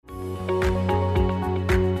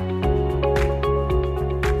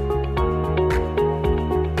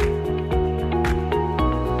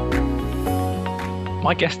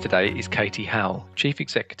My guest today is Katy Howell, Chief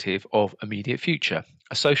Executive of Immediate Future,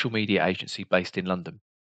 a social media agency based in London.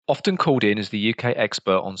 Often called in as the UK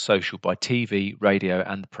expert on social by TV, radio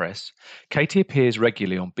and the press, Katy appears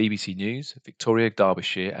regularly on BBC News, Victoria,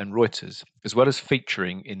 Derbyshire and Reuters, as well as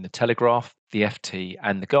featuring in The Telegraph, The FT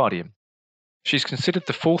and The Guardian. She's considered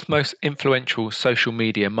the fourth most influential social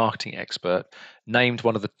media marketing expert, named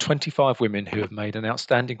one of the 25 women who have made an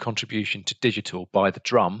outstanding contribution to digital by The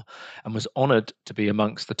Drum, and was honoured to be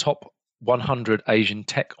amongst the top 100 Asian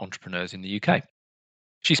tech entrepreneurs in the UK.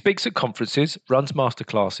 She speaks at conferences, runs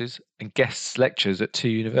masterclasses, and guest lectures at 2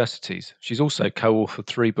 universities. She's also co-authored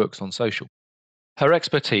 3 books on social. Her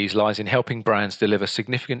expertise lies in helping brands deliver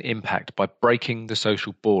significant impact by breaking the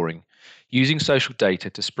social boring, using social data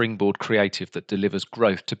to springboard creative that delivers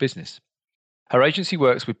growth to business. Her agency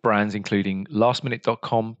works with brands including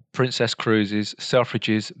lastminute.com, Princess Cruises,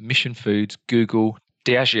 Selfridges, Mission Foods, Google,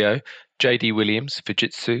 Diageo, JD Williams,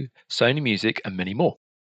 Fujitsu, Sony Music, and many more.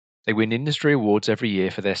 They win industry awards every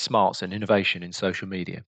year for their smarts and innovation in social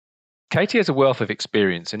media. Katy has a wealth of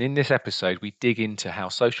experience, and in this episode, we dig into how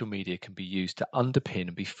social media can be used to underpin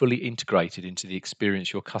and be fully integrated into the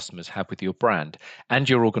experience your customers have with your brand and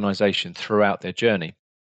your organization throughout their journey.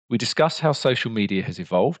 We discuss how social media has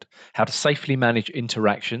evolved, how to safely manage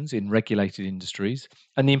interactions in regulated industries,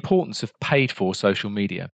 and the importance of paid-for social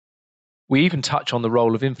media. We even touch on the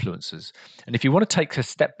role of influencers. And if you want to take a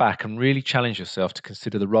step back and really challenge yourself to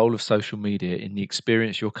consider the role of social media in the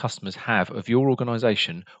experience your customers have of your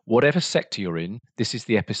organization, whatever sector you're in, this is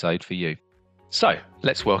the episode for you. So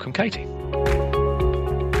let's welcome Katy.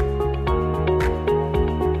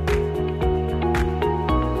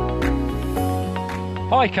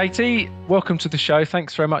 Hi, Katy. Welcome to the show.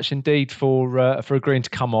 Thanks very much indeed for agreeing to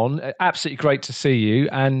come on. Absolutely great to see you,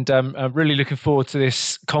 and I'm really looking forward to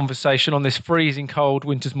this conversation on this freezing cold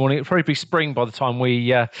winter's morning. It'll probably be spring by the time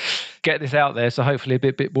we get this out there, so hopefully a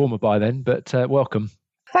bit warmer by then. But welcome.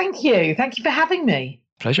 Thank you. Thank you for having me.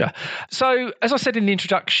 Pleasure. So, as I said in the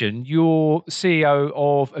introduction, you're CEO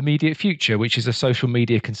of Immediate Future, which is a social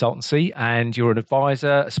media consultancy, and you're an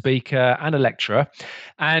advisor, a speaker, and a lecturer.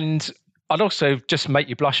 And I'd also just make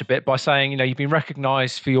you blush a bit by saying, you've been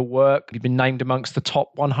recognised for your work. You've been named amongst the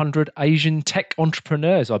top 100 Asian tech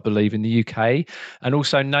entrepreneurs, I believe, in the UK, and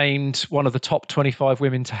also named one of the top 25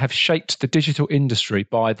 women to have shaped the digital industry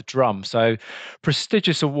by The Drum. So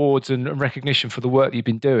prestigious awards and recognition for the work that you've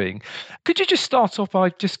been doing. Could you just start off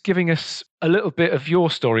by just giving us a little bit of your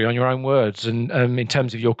story on your own words and in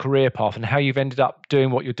terms of your career path and how you've ended up doing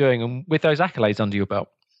what you're doing and with those accolades under your belt?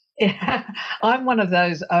 Yeah, I'm one of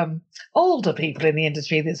those older people in the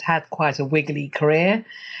industry that's had quite a wiggly career.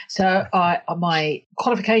 So my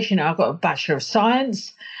qualification, I've got a Bachelor of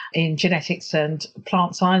Science in Genetics and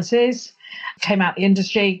Plant Sciences. Came out the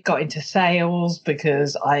industry, got into sales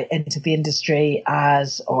because I entered the industry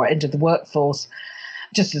entered the workforce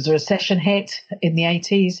just as the recession hit in the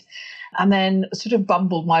 80s. And then sort of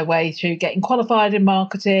bumbled my way through getting qualified in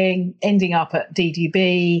marketing, ending up at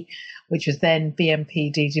DDB, which was then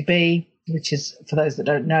BMP DDB, which is, for those that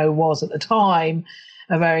don't know, was at the time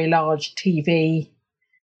a very large TV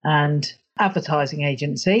and advertising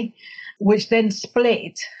agency, which then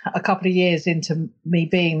split a couple of years into me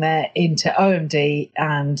being there into OMD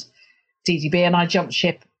and DDB. And I jumped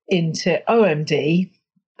ship into OMD,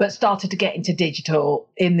 but started to get into digital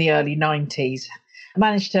in the early 90s. I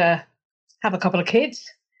managed to have a couple of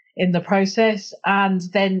kids in the process, and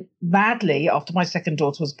then madly, after my second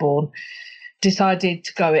daughter was born, decided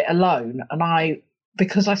to go it alone. And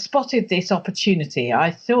because I spotted this opportunity,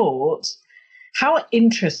 I thought, how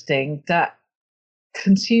interesting that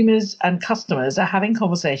consumers and customers are having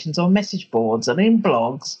conversations on message boards and in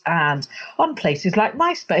blogs and on places like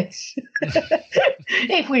MySpace.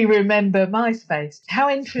 If we remember MySpace, how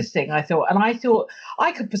interesting, I thought. And I thought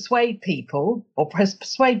I could persuade people or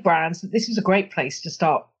persuade brands that this is a great place to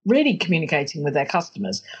start really communicating with their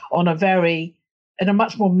customers in a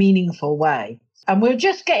much more meaningful way. And we're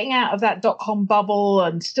just getting out of that dot-com bubble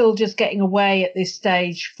and still just getting away at this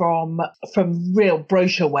stage from real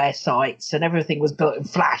brochureware sites, and everything was built in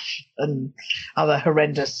Flash and other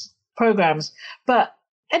horrendous programs. But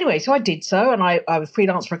anyway, so I did so, and I was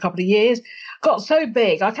freelance for a couple of years, got so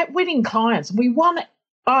big, I kept winning clients, and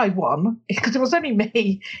I won because it was only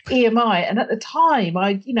me, EMI. And at the time,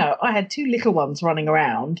 I had 2 little ones running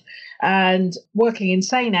around and working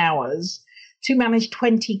insane hours to manage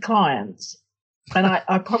 20 clients. And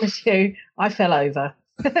I promise you, I fell over.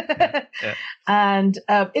 Yeah. And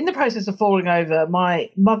in the process of falling over,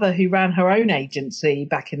 my mother, who ran her own agency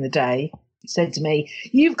back in the day, said to me,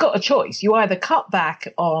 you've got a choice. You either cut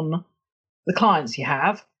back on the clients you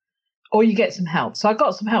have, or you get some help. So I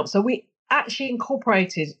got some help. So we actually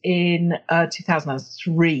incorporated in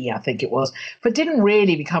 2003, I think it was, but didn't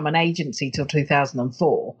really become an agency till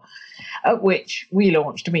 2004. At which we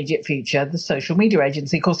launched Immediate Future, the social media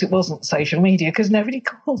agency. Of course, it wasn't social media because nobody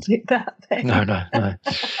called it that then. No.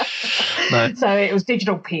 So it was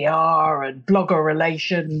digital PR and blogger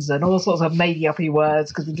relations and all sorts of made-uppy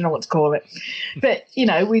words because we didn't know what to call it. But,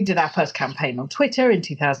 we did our first campaign on Twitter in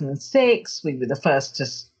 2006. We were the first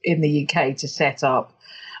in the UK to set up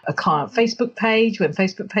a client Facebook page when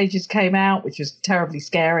Facebook pages came out, which was terribly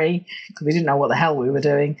scary because we didn't know what the hell we were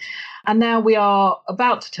doing. And now we are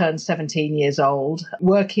about to turn 17 years old,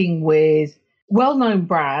 working with well-known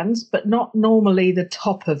brands, but not normally the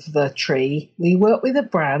top of the tree. We work with the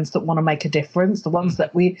brands that want to make a difference, the ones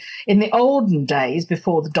that in the olden days,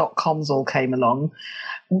 before the dot-coms all came along,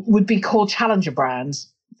 would be called challenger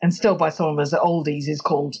brands. And still by some of us, the oldies is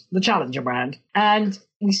called the challenger brand. And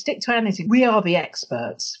we stick to anything. We are the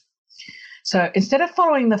experts. So instead of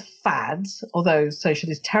following the fads, although social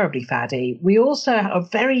is terribly faddy, we also are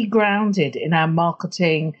very grounded in our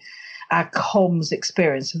marketing, our comms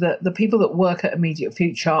experience. So that the people that work at Immediate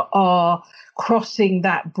Future are crossing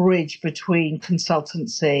that bridge between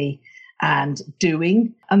consultancy and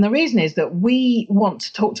doing. And the reason is that we want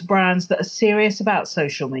to talk to brands that are serious about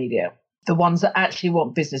social media. The ones that actually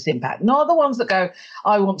want business impact, not the ones that go,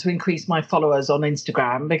 I want to increase my followers on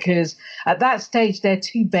Instagram, because at that stage, they're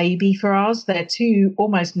too baby for us. They're too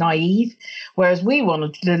almost naive, whereas we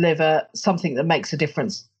want to deliver something that makes a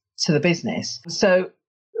difference to the business. So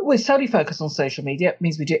we're solely focused on social media. It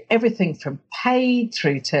means we do everything from paid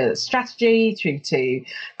through to strategy, through to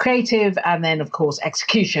creative, and then, of course,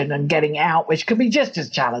 execution and getting out, which can be just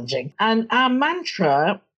as challenging. And our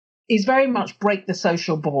mantra is very much break the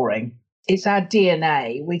social boring. It's our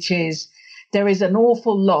DNA, which is there is an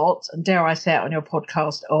awful lot, and dare I say it on your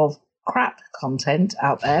podcast, of crap content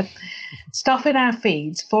out there, stuff in our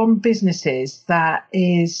feeds from businesses that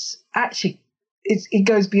is actually, it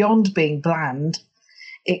goes beyond being bland.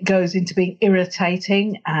 It goes into being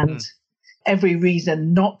irritating and every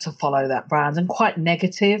reason not to follow that brand and quite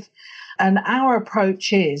negative. And our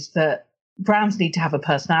approach is that brands need to have a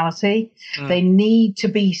personality. They need to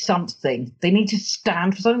be something. They need to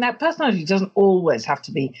stand for something. That personality doesn't always have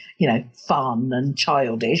to be, fun and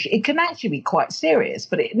childish. It can actually be quite serious,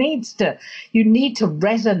 but you need to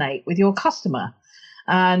resonate with your customer.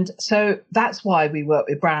 And so that's why we work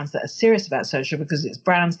with brands that are serious about social, because it's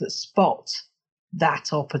brands that spot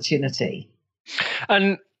that opportunity.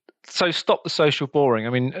 And so stop the social boring.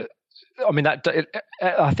 I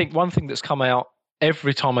think one thing that's come out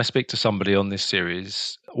every time I speak to somebody on this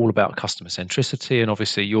series, all about customer centricity, and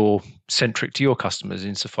obviously you're centric to your customers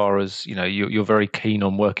insofar as you're very keen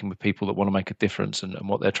on working with people that want to make a difference and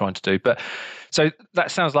what they're trying to do. But so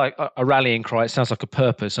that sounds like a rallying cry. It sounds like a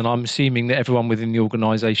purpose, and I'm assuming that everyone within the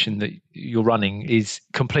organisation that you're running is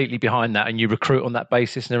completely behind that, and you recruit on that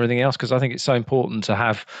basis and everything else. Because I think it's so important to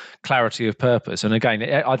have clarity of purpose. And again,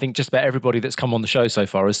 I think just about everybody that's come on the show so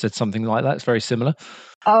far has said something like that. It's very similar.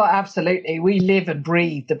 Oh, absolutely. We live and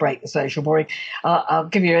breathe the break the social boring. I'll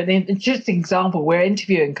give you an interesting example. We're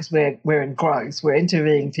interviewing, because we're in growth, we're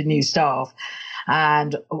interviewing for new staff.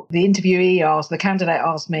 And the candidate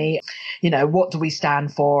asked me, what do we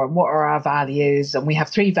stand for and what are our values? And we have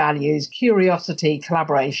 3 values: curiosity,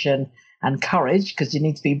 collaboration, and courage, because you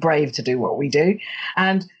need to be brave to do what we do.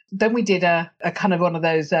 And then we did a kind of one of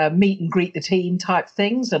those meet and greet the team type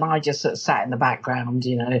things. And I just sort of sat in the background,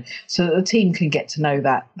 so that the team can get to know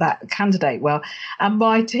that candidate well. And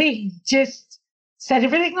my team just said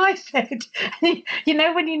everything I said.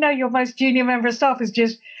 When your most junior member of staff is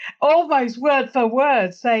just almost word for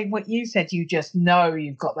word saying what you said, you just know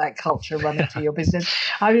you've got that culture running through your business.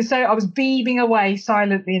 I was beaming away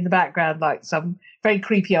silently in the background like some very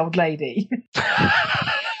creepy old lady.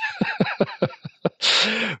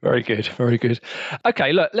 Very good, very good.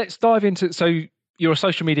 Okay, look, let's dive into. So you're a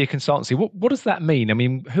social media consultancy. What does that mean? I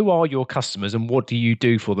mean, who are your customers and what do you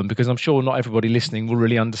do for them? Because I'm sure not everybody listening will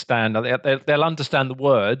really understand. They'll understand the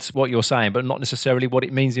words, what you're saying, but not necessarily what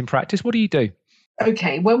it means in practice. What do you do?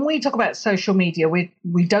 Okay, when we talk about social media, we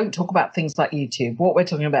don't talk about things like YouTube. What we're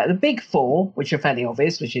talking about, the big 4, which are fairly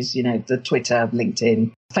obvious, which is, the Twitter,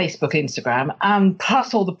 LinkedIn, Facebook, Instagram, and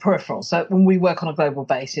plus all the peripherals. So when we work on a global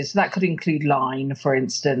basis, that could include Line, for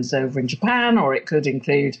instance, over in Japan, or it could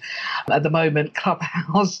include, at the moment,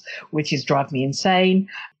 Clubhouse, which is driving me insane.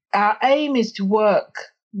 Our aim is to work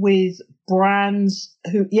with brands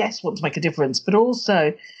who, yes, want to make a difference, but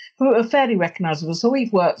also who are fairly recognizable. So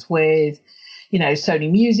we've worked with Sony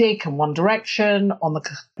Music and One Direction. On the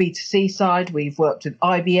B2C side, we've worked with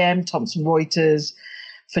IBM, Thomson Reuters,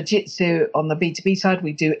 Fujitsu on the B2B side,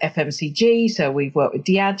 we do FMCG. So we've worked with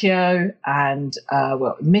Diageo and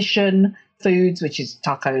worked with Mission Foods, which is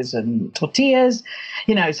tacos and tortillas,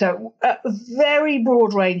 so a very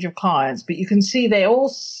broad range of clients, but you can see they all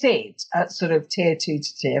sit at sort of tier 2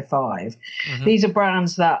 to tier 5. Mm-hmm. These are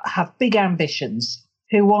brands that have big ambitions,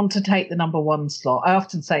 who want to take the number 1 slot. I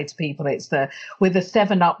often say to people, it's with the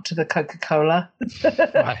 7-Up to the Coca-Cola.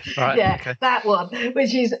 Right, yeah, okay. That one,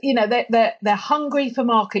 which is, they're hungry for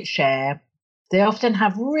market share. They often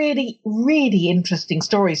have really, really interesting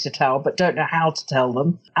stories to tell, but don't know how to tell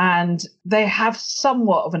them. And they have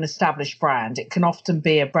somewhat of an established brand. It can often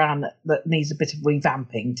be a brand that needs a bit of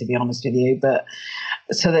revamping, to be honest with you, but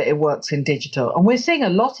so that it works in digital. And we're seeing a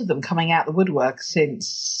lot of them coming out the woodwork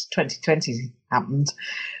since 2020 happened,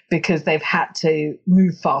 because they've had to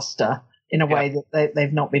move faster in a way that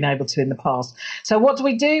they've not been able to in the past. So what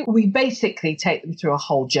do? We basically take them through a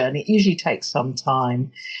whole journey. It usually takes some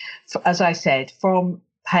time. As I said, from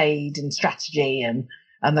paid and strategy and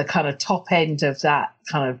the kind of top end of that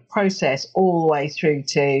kind of process all the way through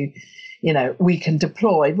to, we can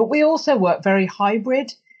deploy. But we also work very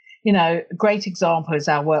hybrid. A great example is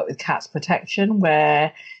our work with Cats Protection,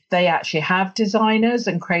 where they actually have designers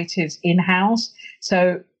and creatives in-house.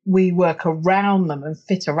 So we work around them and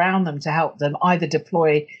fit around them to help them either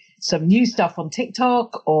deploy some new stuff on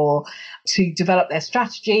TikTok or to develop their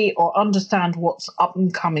strategy or understand what's up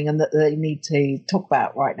and coming and that they need to talk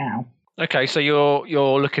about right now. Okay, so you're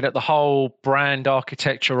looking at the whole brand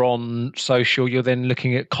architecture on social. You're then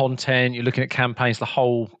looking at content. You're looking at campaigns, the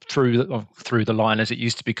whole through the line, as it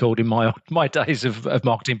used to be called in my days of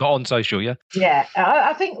marketing, but on social. Yeah. Yeah,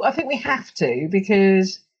 I think we have to,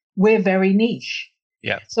 because we're very niche.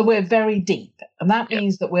 Yeah. So we're very deep, and that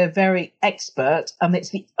means that we're very expert, and it's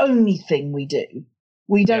the only thing we do.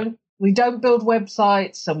 We don't build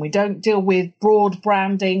websites, and we don't deal with broad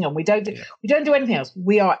branding, and we don't do anything else.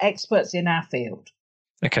 We are experts in our field.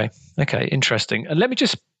 Okay, interesting. And let me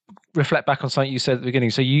just reflect back on something you said at the beginning.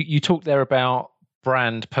 So you talked there about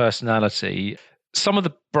brand personality. Some of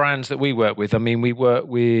the brands that we work with, we work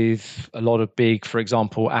with a lot of big, for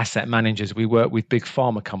example, asset managers. We work with big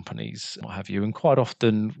pharma companies, what have you. And quite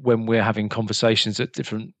often when we're having conversations at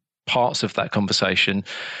different parts of that conversation,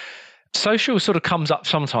 social sort of comes up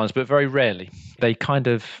sometimes, but very rarely. They kind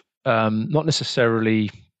of not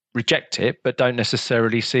necessarily reject it, but don't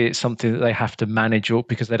necessarily see it something that they have to manage, or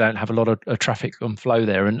because they don't have a lot of traffic and flow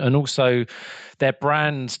there. And also their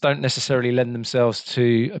brands don't necessarily lend themselves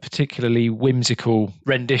to a particularly whimsical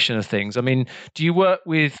rendition of things. Do you work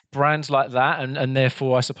with brands like that? And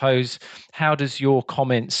therefore, I suppose, how does your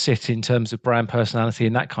comment sit in terms of brand personality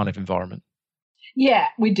in that kind of environment? Yeah,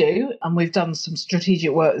 we do. And we've done some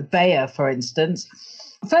strategic work with Bayer, for instance.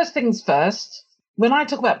 First things first, when I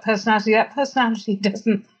talk about personality, that personality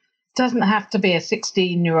doesn't have to be a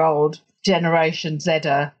 16-year-old Generation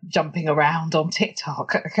Zer jumping around on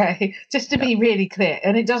TikTok, okay? Just to be really clear.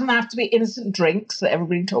 And it doesn't have to be innocent drinks that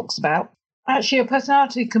everybody talks about. Actually, your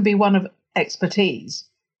personality can be one of expertise.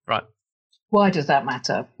 Right. Why does that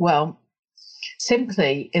matter? Well,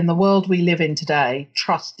 simply, in the world we live in today,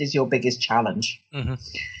 trust is your biggest challenge. Mm-hmm.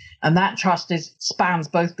 And that trust spans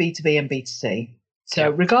both B2B and B2C.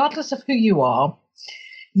 So regardless of who you are,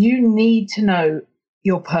 you need to know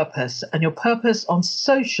your purpose, and your purpose on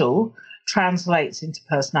social translates into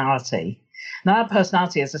personality. Now, that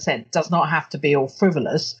personality, as I said, does not have to be all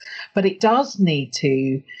frivolous, but it does need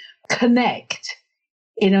to connect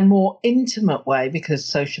in a more intimate way, because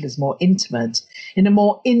social is more intimate, in a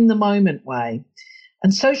more in-the-moment way.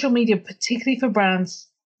 And social media, particularly for brands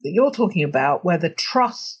that you're talking about, where the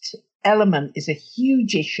trust element is a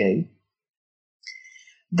huge issue,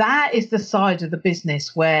 that is the side of the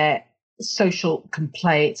business where social can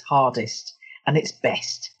play its hardest and its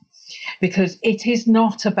best, because it is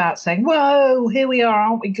not about saying, whoa, here we are,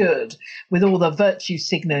 aren't we good, with all the virtue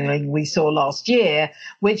signaling we saw last year,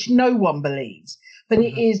 which no one believes. But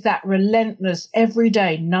it is that relentless,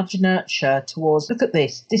 everyday nudge nurture towards, look at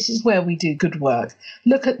this is where we do good work.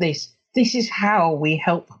 Look at this is how we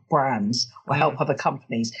help brands or help other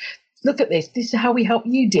companies. Look at this is how we help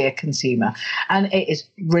you, dear consumer. And it is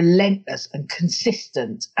relentless and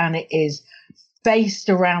consistent, and it is based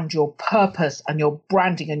around your purpose and your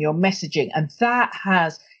branding and your messaging. And that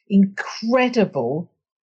has incredible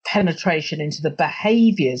penetration into the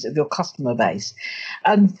behaviors of your customer base.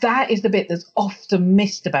 And that is the bit that's often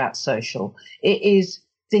missed about social. It is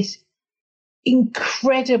this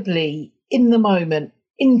incredibly in the moment,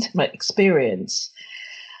 intimate experience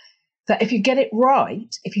that if you get it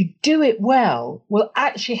right, if you do it well, will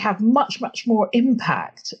actually have much, much more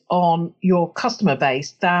impact on your customer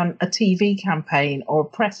base than a TV campaign or a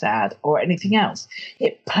press ad or anything else.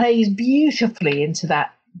 It plays beautifully into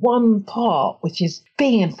that one part, which is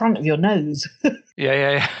being in front of your nose.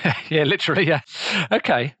 Yeah, literally, yeah.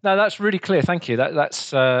 Okay, no, that's really clear. Thank you. That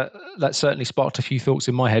certainly sparked a few thoughts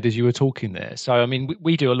in my head as you were talking there. So, I mean,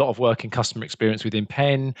 we do a lot of work in customer experience within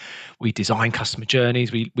Penn. We design customer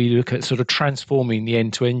journeys. We look at sort of transforming the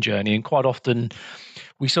end-to-end journey, and quite often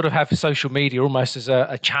we sort of have social media almost as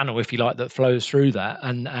a channel, if you like, that flows through that.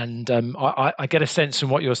 And I get a sense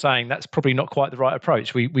from what you're saying that's probably not quite the right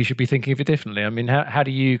approach. We should be thinking of it differently. I mean, how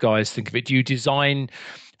do you guys think of it? Do you design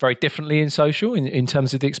very differently in social in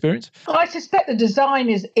terms of the experience? I suspect the design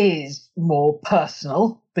is more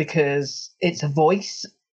personal because it's a voice,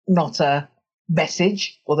 not a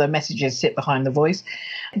message, although messages sit behind the voice.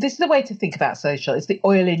 This is the way to think about social. It's the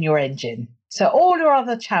oil in your engine. So all your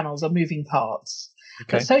other channels are moving parts.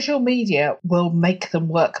 Okay. But social media will make them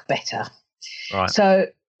work better. Right. So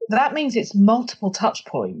that means it's multiple touch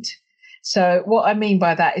point. So what I mean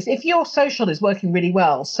by that is if your social is working really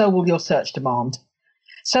well, so will your search demand.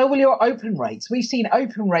 So will your open rates. We've seen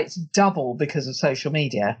open rates double because of social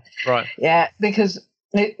media. Right. Yeah, because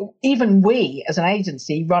even we as an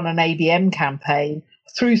agency run an ABM campaign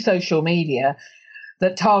through social media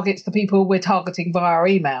that targets the people we're targeting via our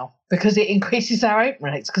email because it increases our open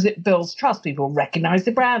rates, because it builds trust. People recognize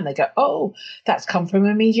the brand. They go, oh, that's come from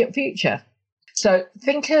Immediate Future. So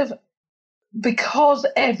think of, because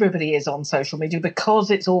everybody is on social media, because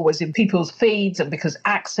it's always in people's feeds and because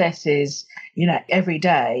access is, every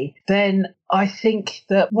day, then I think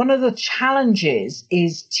that one of the challenges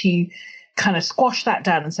is to kind of squash that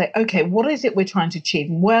down and say, okay, what is it we're trying to achieve?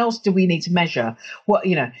 And where else do we need to measure? What,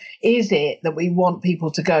 is it that we want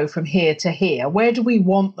people to go from here to here? Where do we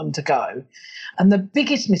want them to go? And the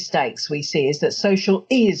biggest mistakes we see is that social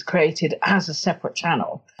is created as a separate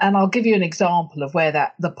channel. And I'll give you an example of where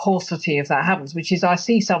the paucity of that happens, which is I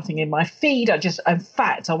see something in my feed. I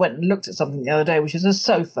went and looked at something the other day, which is a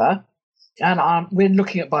sofa. And we're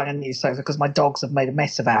looking at buying a new sofa because my dogs have made a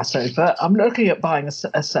mess of our sofa. I'm looking at buying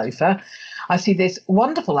a sofa. I see this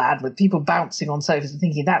wonderful ad with people bouncing on sofas and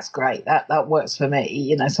thinking, that's great. That works for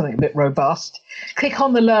me, something a bit robust. Click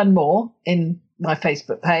on the learn more in my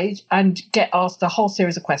Facebook page and get asked a whole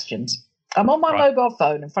series of questions. I'm on my mobile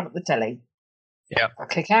phone in front of the telly. Yeah. I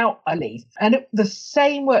click out, I leave. And the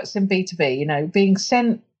same works in B2B, being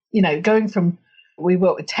sent, going from, we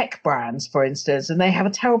work with tech brands, for instance, and they have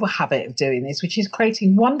a terrible habit of doing this, which is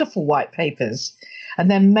creating wonderful white papers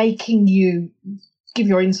and then making you give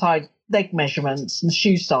your inside leg measurements and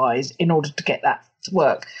shoe size in order to get that to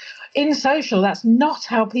work. In social, that's not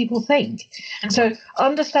how people think. And so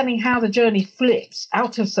understanding how the journey flips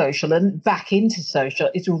out of social and back into social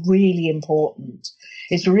is really important.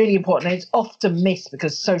 It's really important. And it's often missed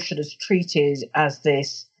because social is treated as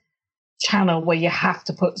this channel where you have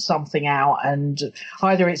to put something out, and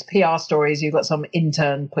either it's PR stories, you've got some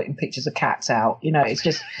intern putting pictures of cats out.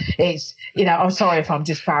 I'm sorry if I'm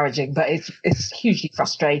disparaging, but it's hugely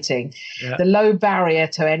frustrating. Yeah. The low barrier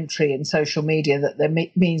to entry in social media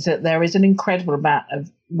means that there is an incredible amount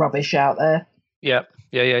of rubbish out there. Yeah.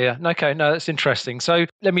 Okay, no, that's interesting. So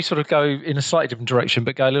let me sort of go in a slightly different direction,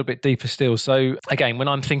 but go a little bit deeper still. So again, when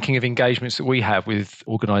I'm thinking of engagements that we have with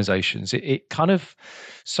organizations, it kind of,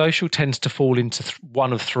 social tends to fall into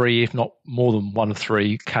one of three, if not more than one of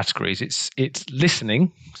three categories. It's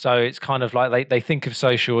listening. So it's kind of like they think of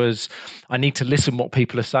social as, I need to listen what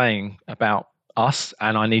people are saying about us,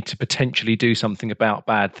 and I need to potentially do something about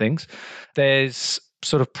bad things. There's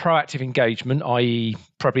sort of proactive engagement, i.e.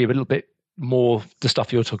 probably a little bit more the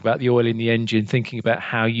stuff you're talking about, the oil in the engine, thinking about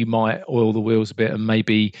how you might oil the wheels a bit and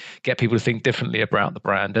maybe get people to think differently about the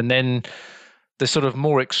brand. And then the sort of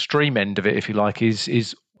more extreme end of it, if you like,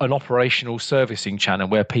 is an operational servicing channel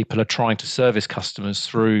where people are trying to service customers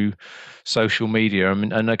through social media.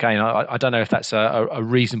 And again, I don't know if that's a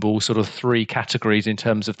reasonable sort of three categories in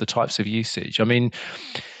terms of the types of usage. I mean,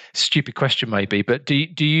 stupid question maybe, but do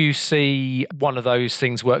you see one of those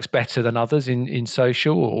things works better than others in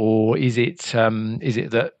social, or is it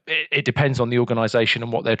that it depends on the organization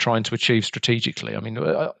and what they're trying to achieve strategically? I mean,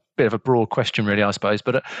 a bit of a broad question really, I suppose,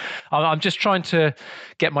 but I'm just trying to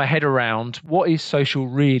get my head around what is social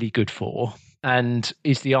really good for, and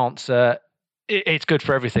is the answer it's good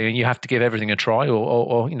for everything and you have to give everything a try,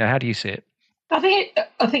 or how do you see it? I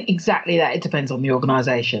think exactly that. It depends on the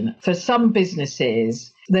organisation. For some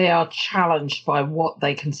businesses, they are challenged by what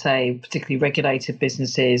they can say, particularly regulated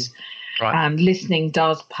businesses. Right. And listening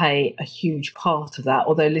does play a huge part of that,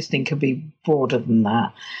 although listening can be broader than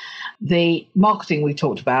that. the marketing we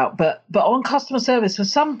talked about, but on customer service, for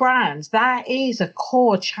some brands, that is a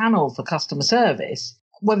core channel for customer service,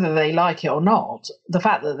 whether they like it or not. The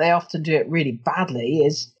fact that they often do it really badly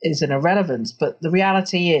is an irrelevance. But the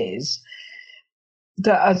reality is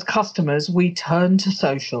that as customers, we turn to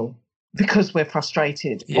social because we're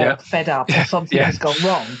frustrated or fed up or something has gone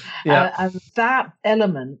wrong. And that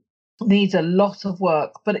element needs a lot of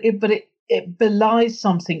work, but it belies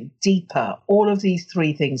something deeper. All of these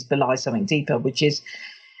three things belie something deeper, which is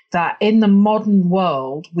that in the modern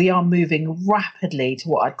world, we are moving rapidly to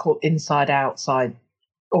what I'd call inside-outside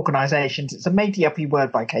organizations. It's a matey-uppy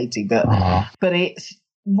word by Katy, but it's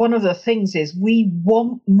one of the things is we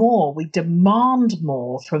want more, we demand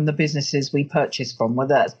more from the businesses we purchase from,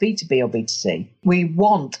 whether that's B2B or B2C. We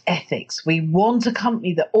want ethics. We want a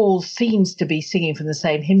company that all seems to be singing from the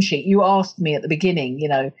same hymn sheet. You asked me at the beginning,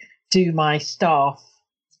 do my staff,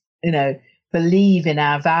 believe in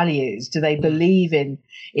our values? Do they believe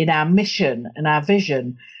in our mission and our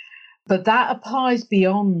vision? But that applies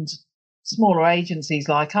beyond smaller agencies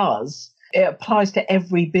like us. It applies to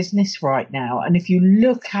every business right now. And if you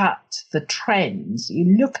look at the trends, you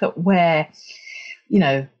look at where,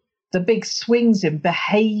 the big swings in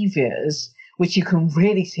behaviors, which you can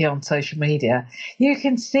really see on social media, you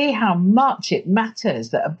can see how much it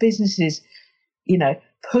matters that a business is,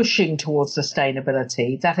 pushing towards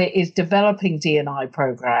sustainability, that it is developing D&I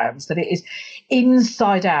programs, that it is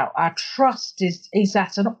inside out. Our trust is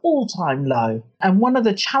at an all-time low. And one of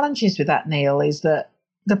the challenges with that, Neil, is that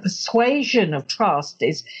the persuasion of trust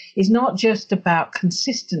is not just about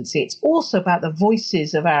consistency. It's also about the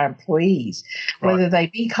voices of our employees, whether they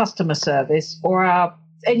be customer service or our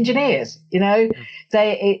engineers.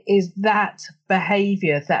 It is that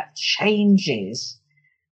behavior that changes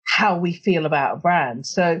how we feel about a brand.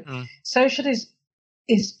 So social is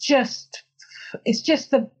just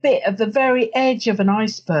the bit of the very edge of an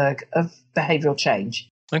iceberg of behavioral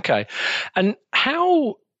change. Okay. And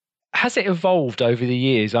how has it evolved over the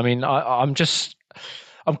years? I mean, I'm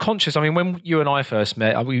conscious. I mean, when you and I first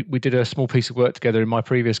met, we did a small piece of work together in my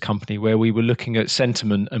previous company where we were looking at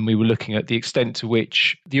sentiment and we were looking at the extent to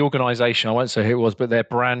which the organisation, I won't say who it was, but their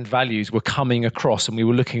brand values were coming across, and we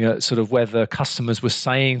were looking at sort of whether customers were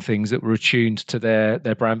saying things that were attuned to their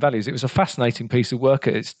brand values. It was a fascinating piece of work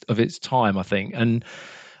of its time, I think. And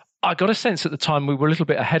I got a sense at the time we were a little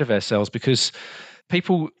bit ahead of ourselves because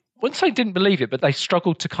people, I wouldn't say didn't believe it, but they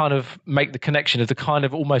struggled to kind of make the connection of the kind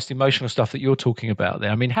of almost emotional stuff that you're talking about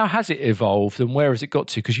there. I mean, how has it evolved and where has it got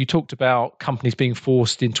to? Because you talked about companies being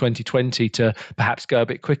forced in 2020 to perhaps go a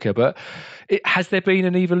bit quicker, but has there been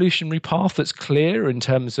an evolutionary path that's clear in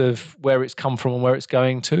terms of where it's come from and where it's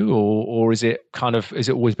going to, or is it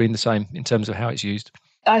always been the same in terms of how it's used?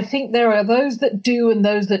 I think there are those that do and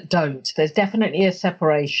those that don't. There's definitely a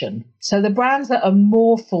separation. So the brands that are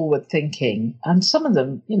more forward thinking, and some of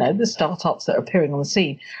them, the startups that are appearing on the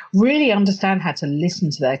scene, really understand how to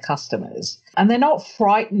listen to their customers. And they're not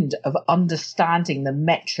frightened of understanding the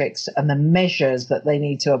metrics and the measures that they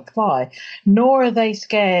need to apply, nor are they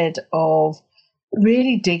scared of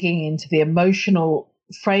really digging into the emotional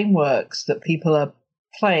frameworks that people are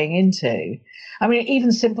playing into. I mean,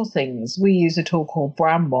 even simple things. We use a tool called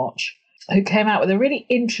Brandwatch, who came out with a really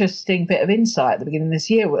interesting bit of insight at the beginning of this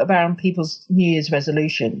year around people's New Year's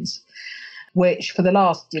resolutions, which for the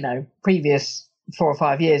last, previous 4 or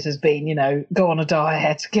 5 years has been, go on a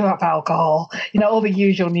diet, give up alcohol, all the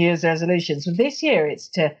usual New Year's resolutions. But this year it's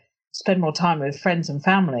to spend more time with friends and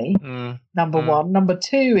family, number one. Number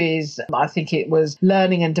two is, I think it was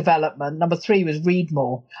learning and development. Number three was read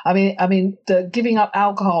more. I mean, the giving up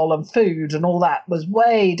alcohol and food and all that was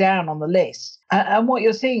way down on the list. And what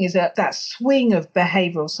you're seeing is that swing of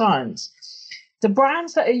behavioral science. The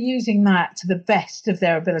brands that are using that to the best of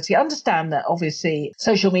their ability understand that obviously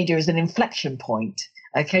social media is an inflection point.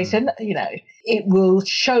 Okay, so, it will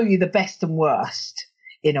show you the best and worst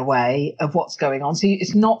in a way of what's going on. So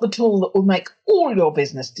it's not the tool that will make all your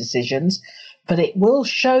business decisions, but it will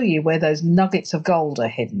show you where those nuggets of gold are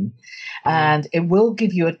hidden. And it will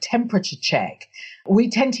give you a temperature check. We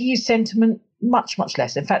tend to use sentiment much, much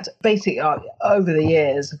less. In fact, basically over the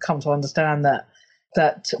years, I've come to understand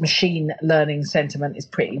that machine learning sentiment is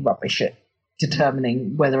pretty rubbish at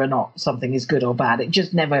determining whether or not something is good or bad. It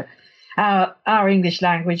just never... Our English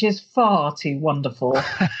language is far too wonderful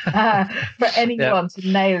for anyone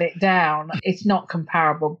to nail it down. It's not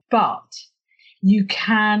comparable, but you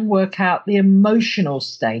can work out the emotional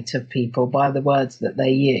state of people by the words that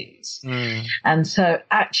they use. And so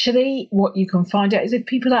actually what you can find out is if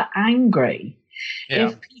people are angry, Yeah.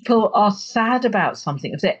 If people are sad about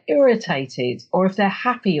something, if they're irritated, or if they're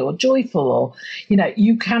happy or joyful, or,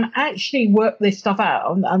 you can actually work this stuff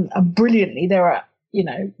out. And brilliantly, there are,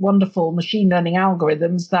 wonderful machine learning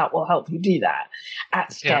algorithms that will help you do that at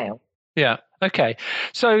Yeah. scale. Yeah. Okay.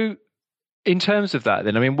 So in terms of that,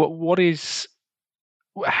 then, I mean,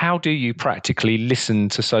 how do you practically listen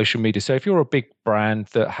to social media? So if you're a big brand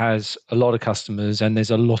that has a lot of customers and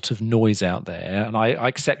there's a lot of noise out there, and I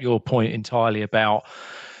accept your point entirely about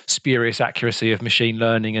spurious accuracy of machine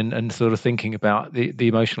learning and sort of thinking about the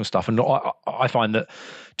emotional stuff. And I find that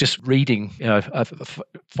just reading,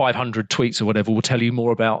 500 tweets or whatever will tell you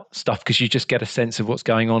more about stuff because you just get a sense of what's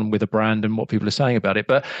going on with a brand and what people are saying about it.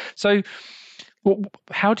 But so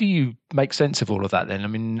how do you make sense of all of that then? I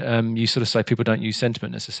mean, you sort of say people don't use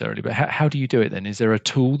sentiment necessarily, but how do you do it then? Is there a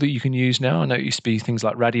tool that you can use now? I know it used to be things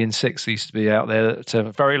like Radian 6 used to be out there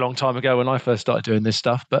a very long time ago when I first started doing this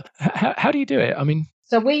stuff, but how do you do it? I mean...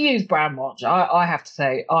 So we use Brandwatch. I have to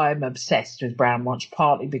say I'm obsessed with Brandwatch,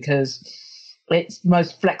 partly because it's the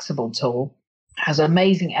most flexible tool, has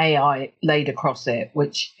amazing AI laid across it,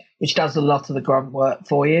 which does a lot of the grunt work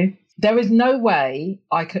for you. There is no way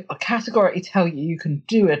I could categorically tell you can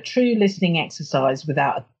do a true listening exercise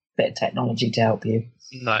without a bit of technology to help you.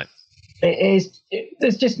 No.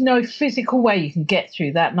 There's just no physical way you can get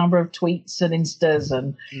through that number of tweets and instas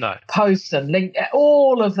and posts and link,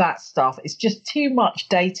 all of that stuff. It's just too much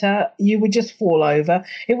data. You would just fall over.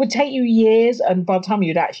 It would take you years, and by the time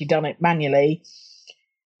you'd actually done it manually,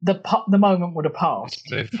 the moment would have passed.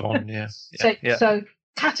 Move on, yeah. So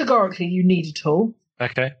categorically, you need a tool.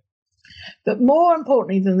 Okay. But more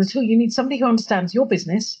importantly than the tool, you need somebody who understands your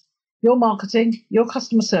business, your marketing, your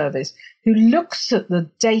customer service, who looks at the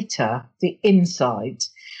data, the insight.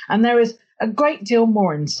 And there is a great deal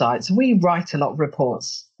more insights. We write a lot of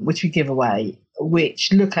reports, which we give away,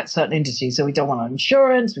 which look at certain industries. So we've done one on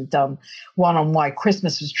insurance. We've done one on why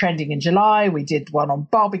Christmas was trending in July. We did one on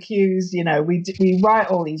barbecues. We write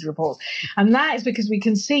all these reports. And that is because we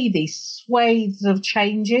can see these swathes of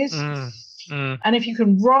changes. And if you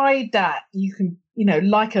can ride that, you can,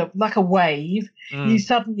 like a wave, you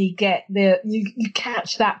suddenly get you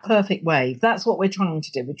catch that perfect wave. That's what we're trying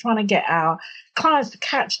to do. We're trying to get our clients to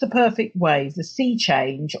catch the perfect wave, the sea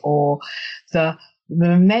change, or the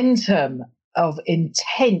momentum of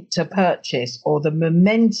intent to purchase, or the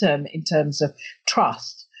momentum in terms of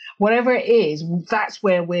trust. Whatever it is, that's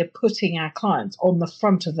where we're putting our clients, on the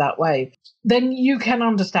front of that wave. Then you can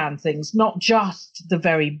understand things, not just the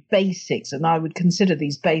very basics. And I would consider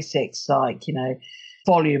these basics like,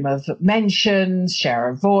 volume of mentions, share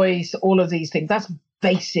of voice, all of these things. That's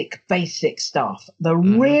basic stuff. The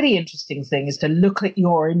really interesting thing is to look at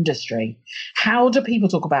your industry. How do people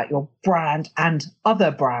talk about your brand and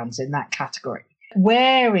other brands in that category?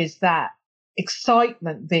 Where is that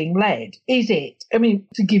excitement being led?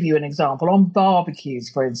 To give you an example, on barbecues,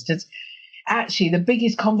 for instance, actually the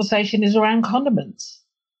biggest conversation is around condiments.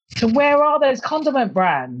 So where are those condiment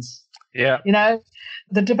brands? Yeah.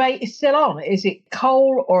 The debate is still on. Is it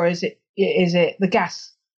coal or is it the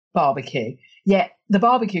gas barbecue? Yet the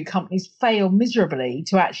barbecue companies fail miserably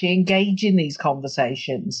to actually engage in these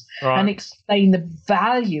conversations and explain the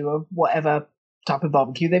value of whatever type of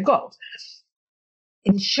barbecue they've got.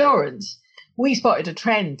 Insurance. We spotted a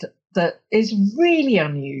trend that is really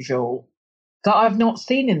unusual that I've not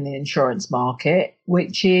seen in the insurance market,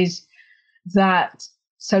 which is that,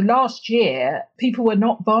 so last year, people were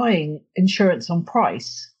not buying insurance on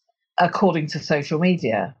price, according to social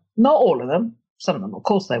media. Not all of them. Some of them, of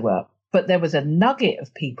course, they were. But there was a nugget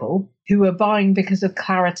of people who were buying because of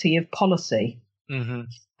clarity of policy. Mm-hmm.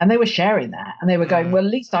 And they were sharing that. And they were going, well,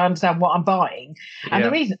 at least I understand what I'm buying. And the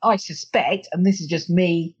reason I suspect, and this is just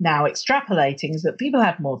me now extrapolating, is that people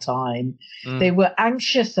had more time. They were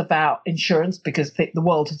anxious about insurance because the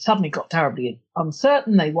world had suddenly got terribly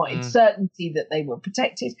uncertain. They wanted certainty that they were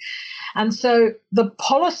protected. And so the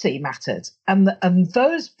policy mattered. And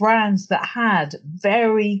those brands that had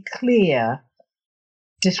very clear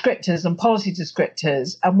descriptors and policy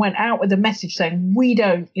descriptors and went out with a message saying, we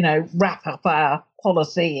don't, wrap up our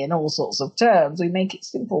policy in all sorts of terms, we make it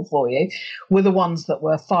simple for you, were the ones that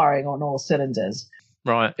were firing on all cylinders.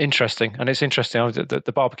 Right. Interesting. And it's interesting.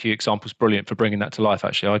 The barbecue example is brilliant for bringing that to life,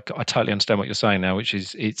 actually. I totally understand what you're saying now, which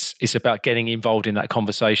is it's about getting involved in that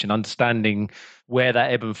conversation, understanding where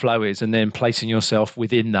that ebb and flow is, and then placing yourself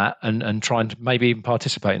within that and trying to maybe even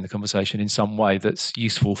participate in the conversation in some way that's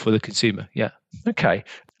useful for the consumer. Yeah. Okay.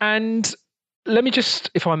 And Let me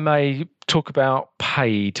just, if I may, talk about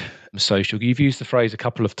paid social. You've used the phrase a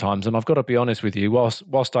couple of times, and I've got to be honest with you,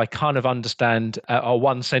 whilst I kind of understand at a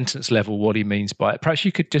one sentence level what he means by it, perhaps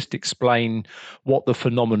you could just explain what the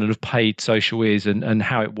phenomenon of paid social is and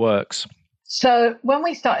how it works. So when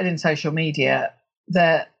we started in social media,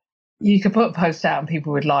 that you could put a post out and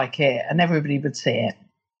people would like it and everybody would see it.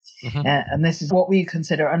 Mm-hmm. And this is what we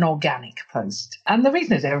consider an organic post. And the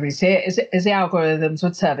reason is everybody see it is the algorithms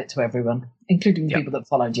would serve it to everyone, including the people that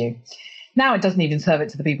followed you. Now it doesn't even serve it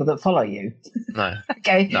to the people that follow you. No.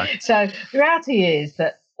 Okay. No. So the reality is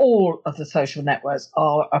that all of the social networks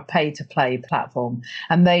are a pay-to-play platform,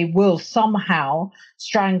 and they will somehow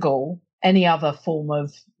strangle any other form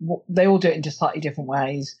of, they all do it in just slightly different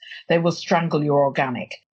ways. They will strangle your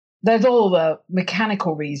organic. There's all the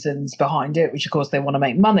mechanical reasons behind it, which of course they want to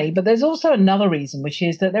make money. But there's also another reason, which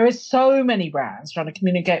is that there is so many brands trying to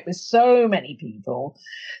communicate with so many people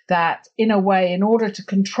that in a way, in order to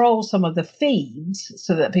control some of the feeds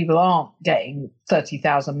so that people aren't getting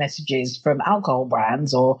 30,000 messages from alcohol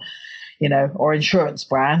brands or insurance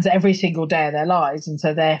brands every single day of their lives, and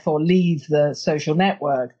so therefore leave the social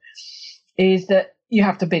network, is that you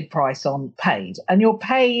have to bid price on paid. And your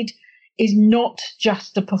paid is not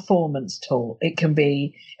just a performance tool. It can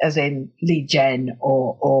be as in lead gen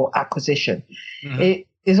or acquisition. Mm-hmm. It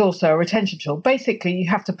is also a retention tool. Basically, you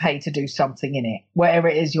have to pay to do something in it, wherever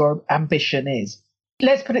it is your ambition is.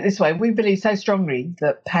 Let's put it this way. We believe so strongly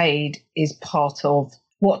that paid is part of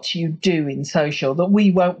what you do in social that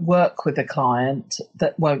we won't work with a client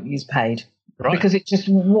that won't use paid. Right. Because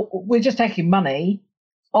we're just taking money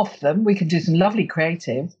off them. We can do some lovely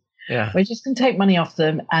creative. Yeah. We're just going to take money off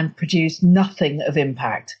them and produce nothing of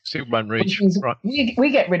impact. So one reach. Right.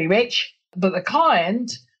 We get really rich, but the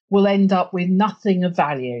client will end up with nothing of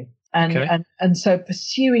value. And so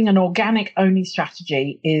pursuing an organic only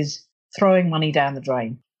strategy is throwing money down the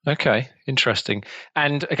drain. Okay, interesting.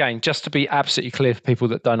 And again, just to be absolutely clear for people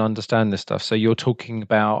that don't understand this stuff, so you're talking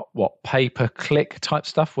about what, pay-per-click type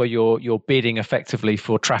stuff, where you're bidding effectively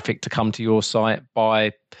for traffic to come to your site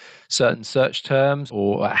by certain search terms,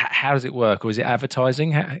 or how does it work? Or is it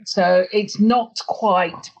advertising? So it's not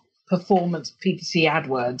quite performance PPC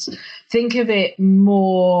AdWords. Think of it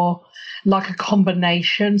more like a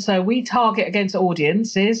combination. So we target against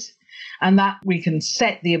audiences, and that we can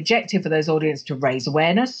set the objective for those audiences to raise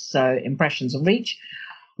awareness, so impressions and reach,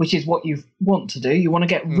 which is what you want to do. You want to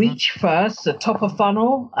get reach first, the top of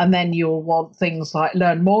funnel, and then you'll want things like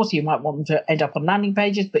learn more. So you might want them to end up on landing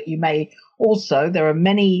pages, but you may also, there are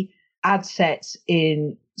many ad sets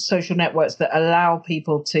in social networks that allow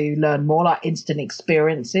people to learn more, like instant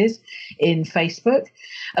experiences in Facebook.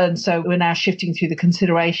 And so we're now shifting through the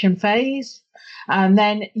consideration phase. And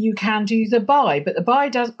then you can do the buy, but the buy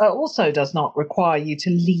does not require you to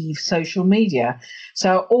leave social media.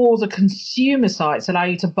 So all the consumer sites allow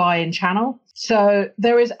you to buy in channel. So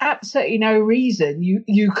there is absolutely no reason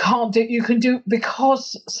you can't do. You can do,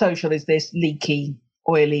 because social is this leaky,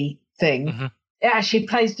 oily thing. Mm-hmm. It actually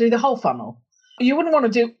plays through the whole funnel. You wouldn't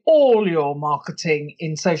want to do all your marketing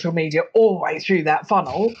in social media all the way through that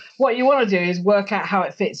funnel. What you want to do is work out how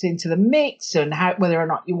it fits into the mix and whether or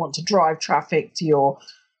not you want to drive traffic to your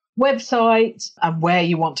website and where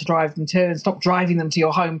you want to drive them to, and stop driving them to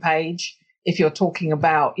your homepage. If you're talking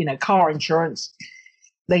about, car insurance,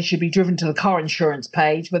 they should be driven to the car insurance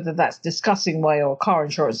page, whether that's discussing why your car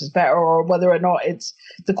insurance is better or whether or not it's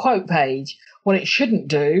the quote page. What it shouldn't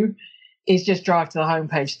do is just drive to the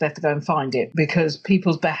homepage, so they have to go and find it, because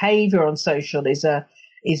people's behavior on social is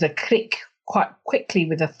a click quite quickly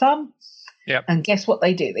with a thumb. Yep. And guess what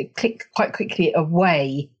they do? They click quite quickly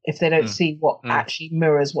away if they don't see what actually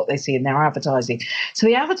mirrors what they see in their advertising. So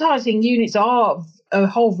the advertising units are a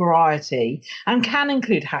whole variety and can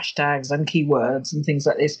include hashtags and keywords and things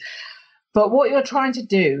like this. But what you're trying to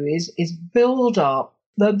do is build up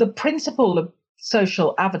the principle of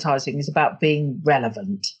social advertising is about being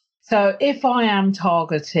relevant. So if I am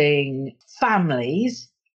targeting families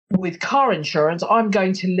with car insurance, I'm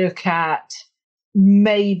going to look at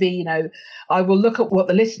maybe, I will look at what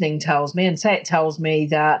the listening tells me and say it tells me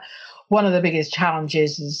that one of the biggest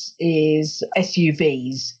challenges is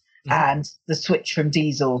SUVs and the switch from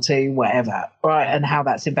diesel to whatever, right, and how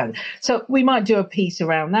that's impacted. So we might do a piece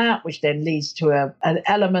around that, which then leads to an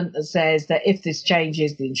element that says that if this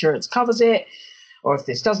changes, the insurance covers it. Or if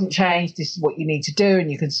this doesn't change, this is what you need to do,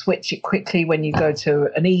 and you can switch it quickly when you go to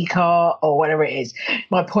an e-car or whatever it is.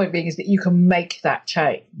 My point being is that you can make that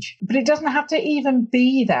change. But it doesn't have to even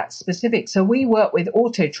be that specific. So we work with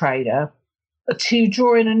Auto Trader to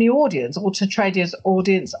draw in a new audience. Auto Trader's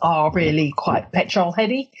audience are really quite petrol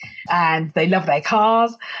heady, and they love their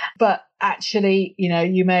cars. But actually,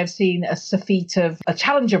 you may have seen a suite of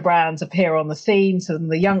challenger brands appear on the scene. Some of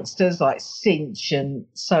the youngsters like Cinch and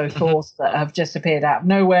so forth that have just appeared out of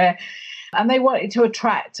nowhere. And they wanted to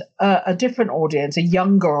attract a different audience, a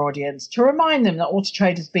younger audience, to remind them that Auto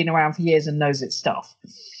Trader's been around for years and knows its stuff.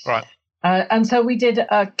 Right. And so we did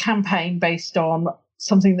a campaign based on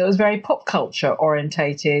something that was very pop culture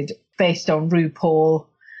orientated, based on RuPaul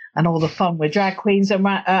and all the fun with drag queens,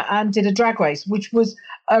 and did a drag race, which was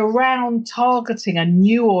around targeting a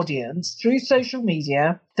new audience through social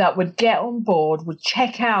media that would get on board, would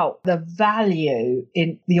check out the value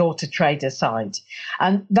in the Auto Trader site.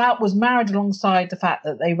 And that was married alongside the fact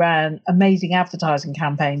that they ran amazing advertising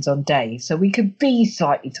campaigns on day. So we could be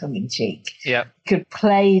slightly tongue-in-cheek. Yeah. Could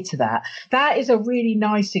play to that. That is a really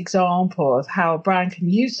nice example of how a brand can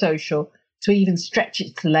use social to even stretch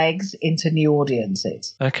its legs into new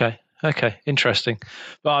audiences. Okay, interesting.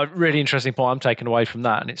 But a really interesting point I'm taking away from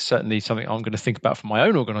that, and it's certainly something I'm going to think about from my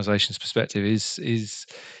own organisation's perspective, is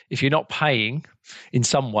if you're not paying in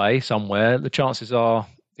some way, somewhere, the chances are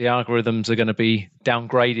the algorithms are going to be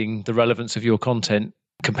downgrading the relevance of your content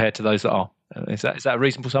compared to those that are. Is that a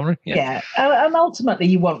reasonable summary? Yeah. And ultimately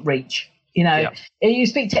you want reach. You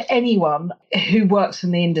speak to anyone who works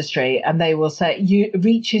in the industry and they will say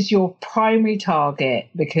reach is your primary target,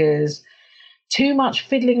 because too much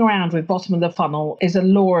fiddling around with bottom of the funnel is a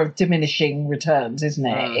law of diminishing returns, isn't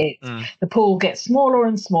it? The pool gets smaller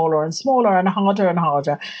and smaller and smaller and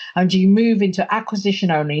harder, and you move into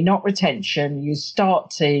acquisition only, not retention. You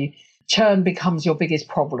start to churn becomes your biggest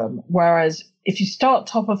problem. Whereas if you start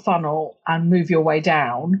top of funnel and move your way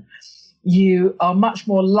down, you are much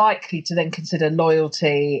more likely to then consider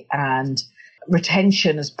loyalty and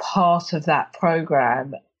retention as part of that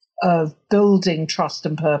program of building trust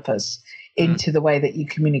and purpose into the way that you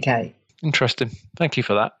communicate. Interesting. Thank you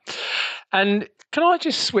for that. And can I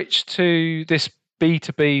just switch to this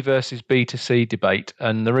B2B versus B2C debate?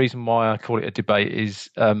 And the reason why I call it a debate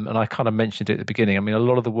is, and I kind of mentioned it at the beginning, I mean, a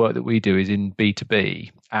lot of the work that we do is in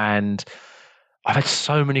B2B, and I've had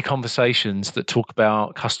so many conversations that talk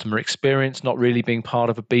about customer experience not really being part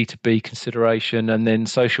of a B2B consideration, and then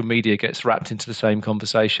social media gets wrapped into the same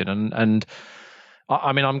conversation. And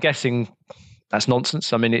I mean, I'm guessing that's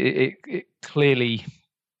nonsense. I mean, it clearly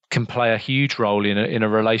can play a huge role in a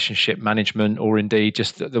relationship management, or indeed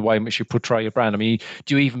just the way in which you portray your brand. I mean,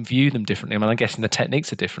 do you even view them differently? I mean, I'm guessing the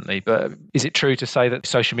techniques are differently, but is it true to say that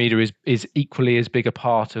social media is equally as big a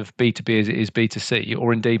part of B2B as it is B2C,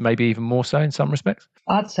 or indeed maybe even more so in some respects?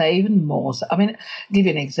 I'd say even more so. I mean, I'll give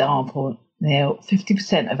you an example, Neil.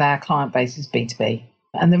 50% of our client base is B2B.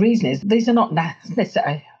 And the reason is these are not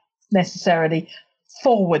necessarily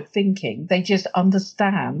forward thinking. They just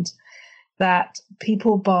understand that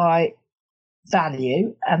people buy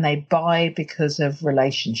value and they buy because of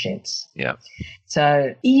relationships. Yeah.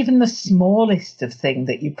 So even the smallest of thing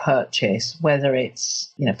that you purchase, whether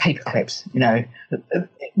it's, paper clips,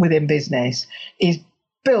 within business, is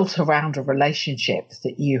built around a relationship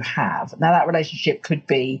that you have. Now that relationship could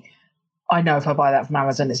be, I know if I buy that from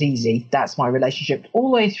Amazon, it's easy. That's my relationship, all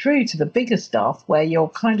the way through to the bigger stuff where you're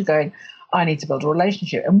kind of going, I need to build a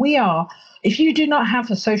relationship. And if you do not have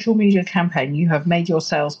a social media campaign, you have made your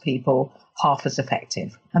salespeople half as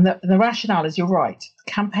effective. And the rationale is, you're right,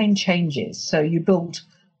 campaign changes. So you build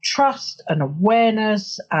trust and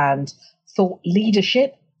awareness and thought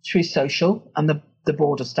leadership through social and the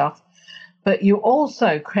broader stuff. But you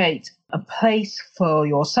also create a place for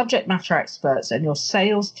your subject matter experts and your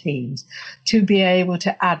sales teams to be able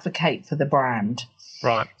to advocate for the brand.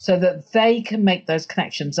 Right. So that they can make those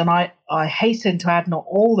connections. And I hasten to add, not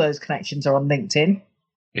all those connections are on LinkedIn.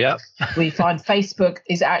 Yeah. We find Facebook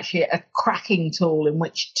is actually a cracking tool in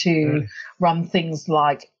which to run things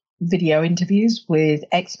like video interviews with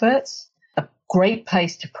experts, a great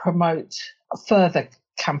place to promote further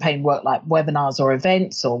campaign work like webinars or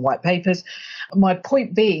events or white papers. My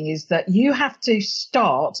point being is that you have to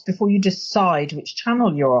start, before you decide which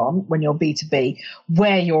channel you're on when you're B2B,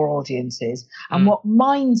 where your audience is and what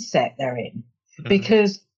mindset they're in.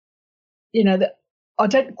 Because, I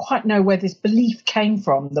don't quite know where this belief came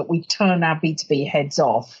from that we turn our B2B heads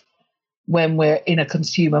off when we're in a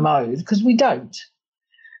consumer mode, because we don't.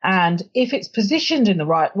 And if it's positioned in the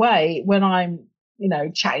right way, when I'm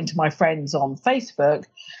chatting to my friends on Facebook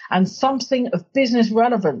and something of business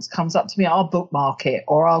relevance comes up to me, I'll bookmark it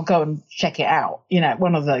or I'll go and check it out.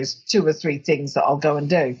 One of those 2 or 3 things that I'll go and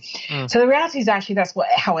do. So the reality is actually that's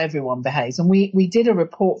how everyone behaves. And we did a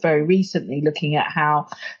report very recently looking at how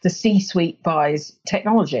the C-suite buys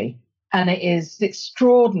technology. And it is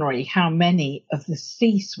extraordinary how many of the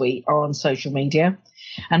C-suite are on social media.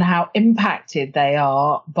 and how impacted they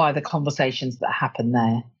are by the conversations that happen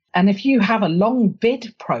there. And if you have a long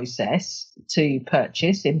bid process to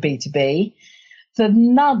purchase in B2B, the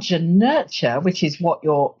nudge and nurture, which is what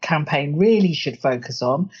your campaign really should focus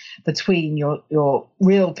on between your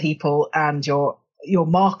real people and your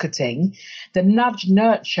marketing, the nudge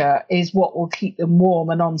nurture is what will keep them warm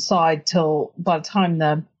and on side till by the time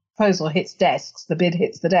the proposal hits desks, the bid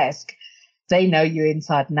hits the desk, they know you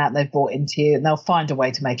inside and out, they've bought into you, and they'll find a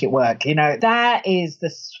way to make it work. That is the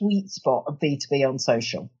sweet spot of B2B on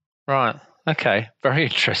social. Right. Okay. Very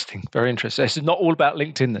interesting. Very interesting. It's not all about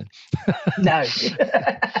LinkedIn then. No.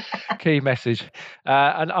 Key message.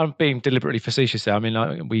 And I'm being deliberately facetious there. I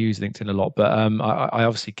mean, we use LinkedIn a lot, but I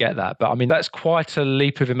obviously get that. But I mean, that's quite a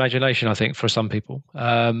leap of imagination, I think, for some people.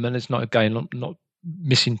 And it's not, again, not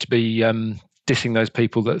missing to be dissing those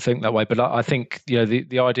people that think that way. But I think,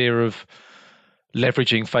 the idea of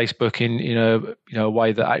leveraging Facebook in a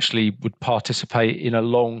way that actually would participate in a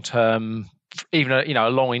long-term, even a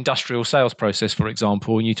long industrial sales process, for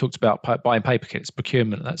example, and you talked about buying paper kits,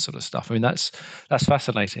 procurement, that sort of stuff. I mean, that's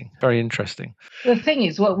fascinating, very interesting. The thing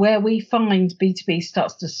is, where we find B2B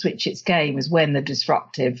starts to switch its game is when the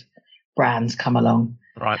disruptive brands come along.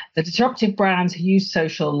 Right. The disruptive brands who use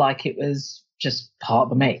social like it was just part of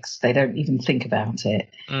the mix. They don't even think about it.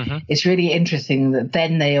 Mm-hmm. It's really interesting that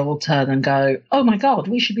then they all turn and go, oh my God,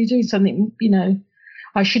 we should be doing something,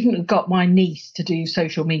 I shouldn't have got my niece to do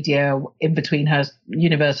social media in between her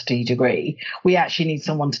university degree. We actually need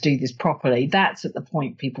someone to do this properly. That's at the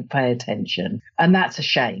point people pay attention. And that's a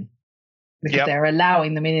shame because they're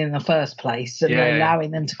allowing them in the first place and they're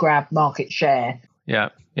allowing them to grab market share. Yeah.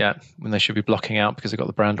 When they should be blocking out because they've got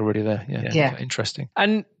the brand already there. Yeah. Interesting.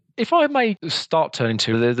 And if I may start turning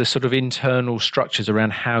to the sort of internal structures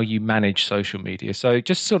around how you manage social media. So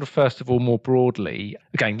just sort of first of all, more broadly,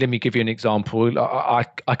 again, let me give you an example.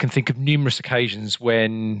 I can think of numerous occasions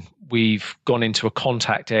when we've gone into a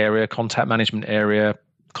contact management area,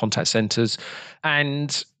 contact centers.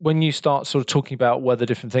 And when you start sort of talking about where the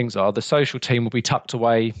different things are, the social team will be tucked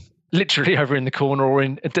away literally over in the corner or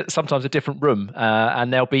in sometimes a different room.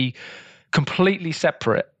 And they'll be completely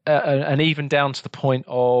separate. And even down to the point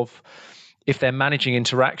of if they're managing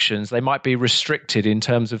interactions, they might be restricted in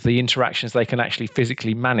terms of the interactions they can actually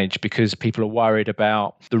physically manage because people are worried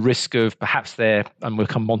about the risk of perhaps and we'll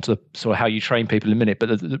come on to sort of how you train people in a minute,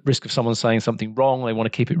 but the risk of someone saying something wrong, they want to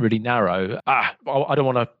keep it really narrow. I don't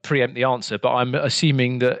want to preempt the answer, but I'm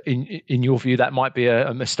assuming that in your view, that might be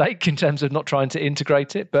a mistake in terms of not trying to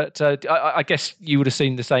integrate it. But I guess you would have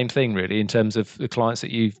seen the same thing really in terms of the clients that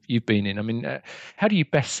you've been in. I mean, how do you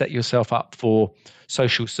best set yourself up for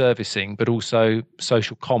social servicing, but also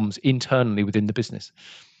social comms internally within the business?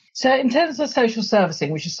 So in terms of social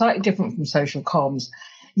servicing, which is slightly different from social comms,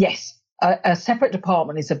 yes, a separate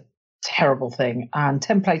department is a terrible thing, and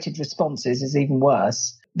templated responses is even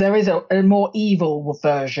worse. There is a more evil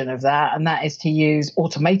version of that, and that is to use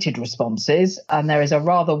automated responses. And there is a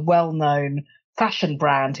rather well-known fashion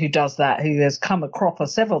brand who does that, who has come a cropper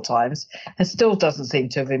several times and still doesn't seem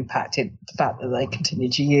to have impacted the fact that they continue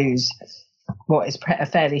to use what is a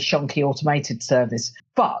fairly shonky automated service.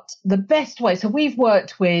 But the best way, so we've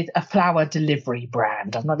worked with a flower delivery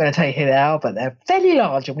brand. I'm not going to tell you who they are, but they're fairly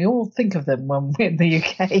large and we all think of them when we're in the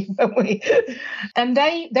UK. And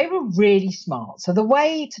they were really smart. So the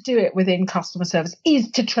way to do it within customer service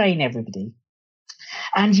is to train everybody.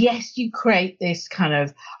 And yes, you create this kind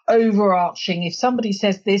of overarching, if somebody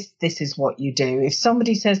says this, this is what you do. If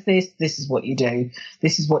somebody says this, this is what you do.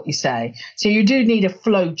 This is what you say. So you do need a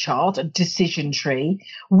flow chart, a decision tree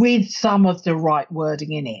with some of the right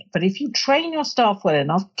wording in it. But if you train your staff well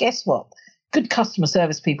enough, guess what? Good customer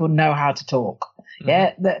service people know how to talk. Mm-hmm.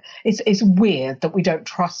 Yeah, it's weird that we don't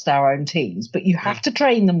trust our own teams, but you have to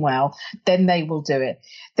train them well, then they will do it.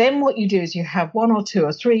 Then what you do is you have 1 or 2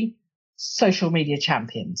 or 3 social media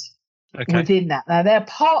champions within that. Now, they're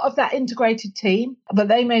part of that integrated team, but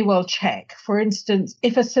they may well check. For instance,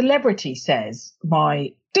 if a celebrity says,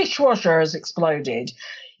 my dishwasher has exploded,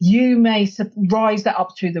 you may rise that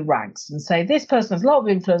up through the ranks and say, this person has a lot of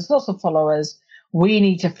influence, lots of followers. We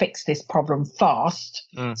need to fix this problem fast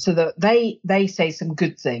so that they say some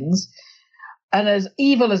good things. And as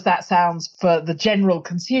evil as that sounds for the general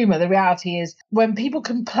consumer, the reality is when people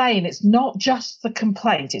complain, it's not just the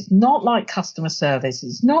complaint. It's not like customer service.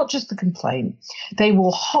 It's not just the complaint. They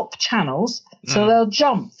will hop channels. So they'll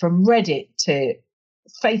jump from Reddit to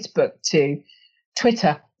Facebook to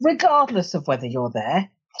Twitter, regardless of whether you're there.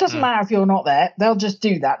 It doesn't matter if you're not there. They'll just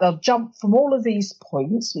do that. They'll jump from all of these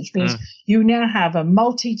points, which means you now have a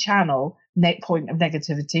multi-channel point of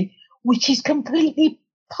negativity, which is completely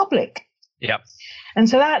public. Yeah. And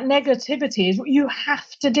so that negativity is, you have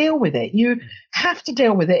to deal with it. You have to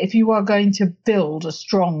deal with it if you are going to build a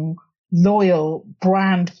strong, loyal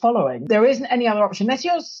brand following. There isn't any other option. Unless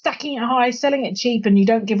you're stacking it high, selling it cheap, and you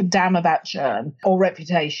don't give a damn about churn or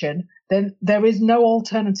reputation, then there is no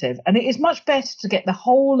alternative. And it is much better to get the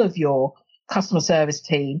whole of your customer service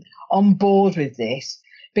team on board with this,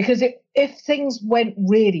 because if things went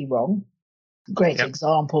really wrong, a great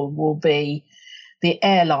example will be the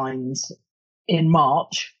airlines in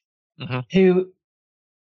March, who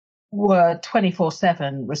were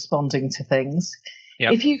 24/7 responding to things.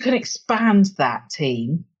 If you can expand that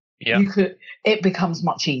team, it becomes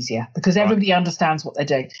much easier, because everybody understands what they're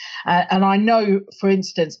doing. And I know, for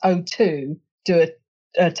instance, O2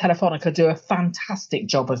 Telefonica do a fantastic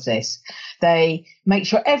job of this. They make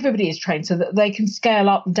sure everybody is trained so that they can scale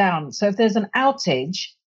up and down. So if there's an outage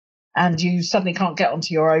and you suddenly can't get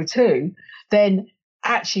onto your O2, then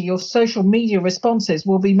actually your social media responses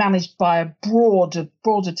will be managed by a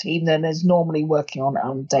broader team than is normally working on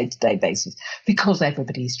a day-to-day basis, because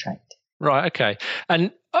everybody is trained. Right, okay.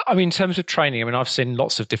 And I mean, in terms of training, I mean, I've seen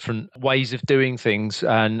lots of different ways of doing things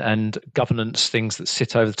and governance things that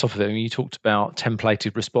sit over the top of it. I mean, you talked about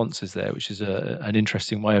templated responses there, which is an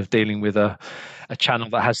interesting way of dealing with a channel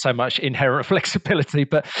that has so much inherent flexibility.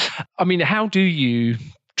 But I mean, how do you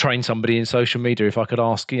train somebody in social media? If I could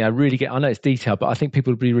ask, really I know it's detailed, but I think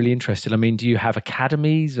people would be really interested. I mean, do you have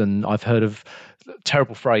academies? And I've heard of,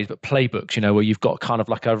 terrible phrase, but playbooks, where you've got kind of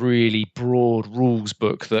like a really broad rules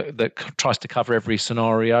book that tries to cover every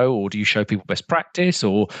scenario, or do you show people best practice,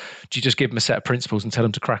 or do you just give them a set of principles and tell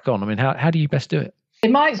them to crack on? I mean, how do you best do it?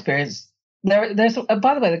 In my experience, there's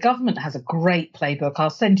by the way, the government has a great playbook. I'll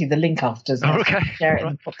send you the link after, so share it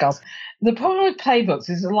in the podcast. The problem with playbooks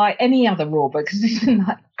is, like any other rule book, because these are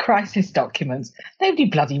like crisis documents, nobody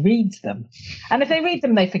bloody reads them. And if they read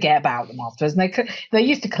them, they forget about them afterwards. And they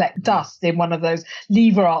used to collect dust in one of those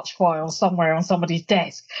lever arch foils somewhere on somebody's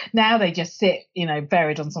desk. Now they just sit,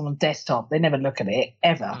 buried on someone's desktop. They never look at it,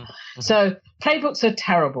 ever. Mm-hmm. So playbooks are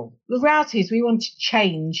terrible. The reality is, we want to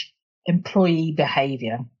change employee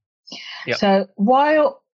behavior. Yep. So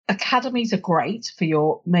while academies are great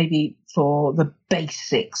for for the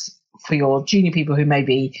basics, for your junior people who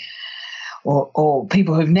maybe, or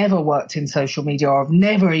people who've never worked in social media or have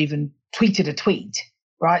never even tweeted a tweet,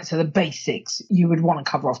 right? So the basics you would want to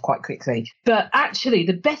cover off quite quickly. But actually,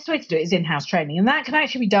 the best way to do it is in-house training, and that can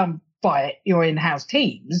actually be done by your in-house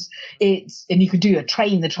teams. And you could do a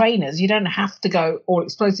train the trainers. You don't have to go all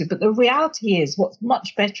explosive. But the reality is, what's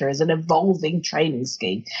much better is an evolving training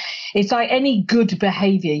scheme. It's like any good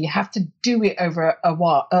behavior. You have to do it over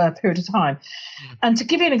a period of time. And to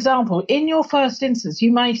give you an example, in your first instance,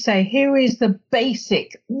 you may say, here is the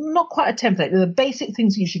basic, not quite a template, the basic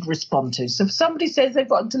things you should respond to. So if somebody says they've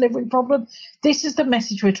got a delivery problem, this is the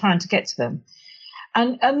message we're trying to get to them.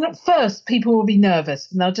 And at first, people will be nervous,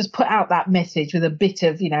 and they'll just put out that message with a bit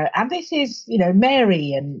of, and this is,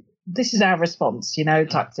 Mary, and this is our response,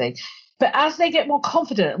 type thing. But as they get more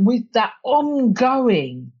confident, with that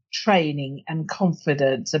ongoing training and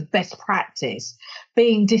confidence and best practice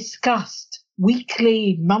being discussed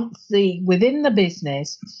weekly, monthly within the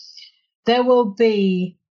business, there will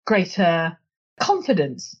be greater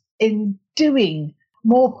confidence in doing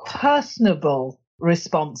more personable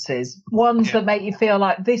responses, ones that make you feel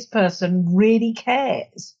like this person really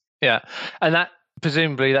cares. Yeah. And that,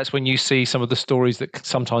 presumably, that's when you see some of the stories that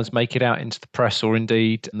sometimes make it out into the press, or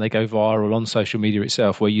indeed, and they go viral on social media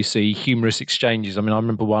itself, where you see humorous exchanges. I mean, I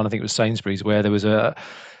remember one, I think it was Sainsbury's, where there was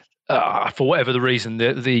for whatever the reason,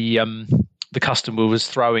 the customer was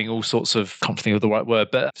throwing all sorts of, I can't think of the right word,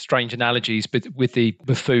 but strange analogies with the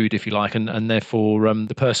food, if you like, and therefore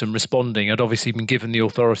the person responding had obviously been given the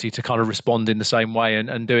authority to kind of respond in the same way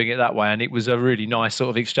and doing it that way. And it was a really nice sort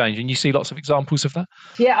of exchange. And you see lots of examples of that.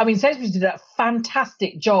 Yeah, I mean, Sainsbury's did a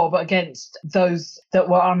fantastic job against those that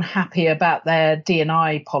were unhappy about their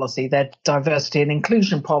D&I policy, their diversity and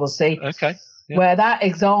inclusion policy. Okay. Yeah. Where that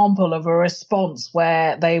example of a response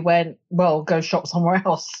where they went, well, go shop somewhere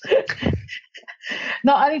else.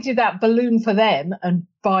 Not only did that balloon for them and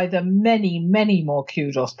buy them many, many more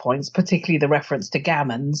kudos points, particularly the reference to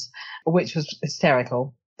gammons, which was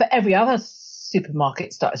hysterical, but every other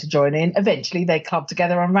supermarket started to join in. Eventually, they clubbed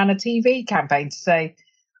together and ran a TV campaign to say,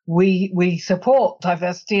 we support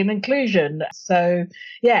diversity and inclusion. So,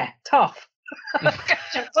 yeah, tough. Go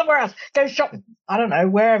shop somewhere else. Go shop, I don't know,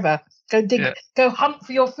 wherever. Go dig, Go hunt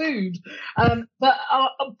for your food. But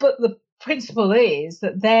the principle is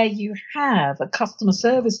that there you have a customer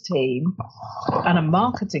service team and a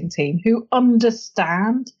marketing team who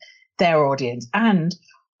understand their audience and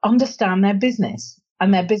understand their business.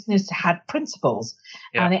 and their business had principles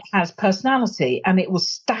and it has personality and it will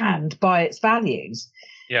stand by its values.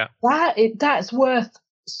 Yeah. That's worth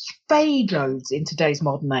spade loads in today's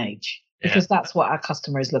modern age, because that's what our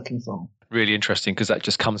customer is looking for. Really interesting, because that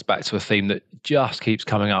just comes back to a theme that just keeps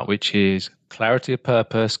coming up, which is clarity of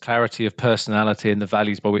purpose, clarity of personality, and the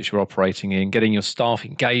values by which you're operating in, getting your staff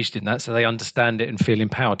engaged in that so they understand it and feel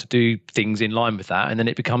empowered to do things in line with that, and then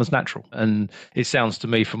it becomes natural. And it sounds to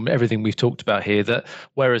me from everything we've talked about here that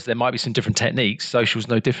whereas there might be some different techniques, social's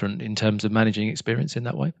no different in terms of managing experience in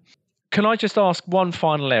that way. Can I just ask one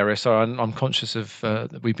final area? Sorry, I'm conscious of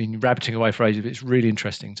that we've been rabbiting away for ages, but it's really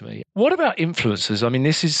interesting to me. What about influencers? I mean,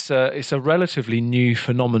 this is it's a relatively new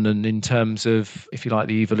phenomenon in terms of, if you like,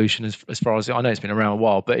 the evolution as far as I know, it's been around a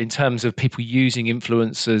while, but in terms of people using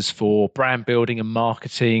influencers for brand building and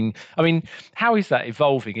marketing. I mean, how is that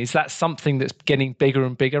evolving? Is that something that's getting bigger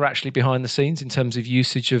and bigger actually behind the scenes in terms of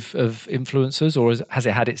usage of influencers, or has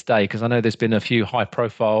it had its day? Because I know there's been a few high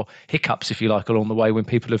profile hiccups, if you like, along the way when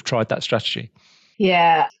people have tried that strategy.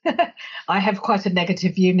 Yeah, I have quite a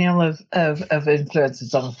negative view, Neil, of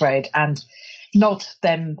influencers, I'm afraid, and not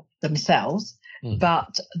them themselves,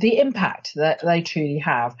 but the impact that they truly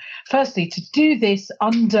have. Firstly, to do this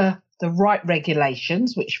under the right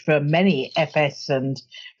regulations, which for many FS and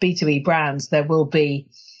B2B brands, there will be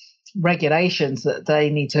regulations that they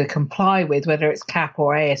need to comply with, whether it's CAP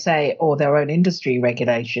or ASA or their own industry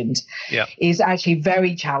regulations, is actually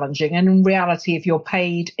very challenging. And in reality, if you're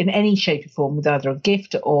paid in any shape or form with either a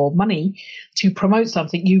gift or money to promote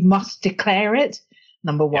something, you must declare it,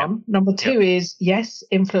 number one. Number two is, yes,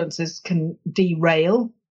 influencers can derail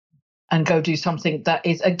and go do something that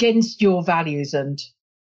is against your values and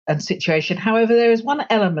situation. However, there is one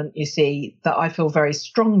element, you see, that I feel very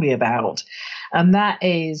strongly about, and that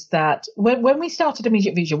is that when we started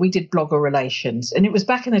Immediate Future, we did blogger relations, and it was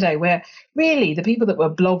back in the day where really the people that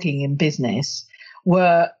were blogging in business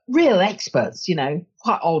were real experts,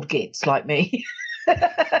 quite old gits like me,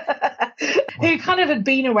 who kind of had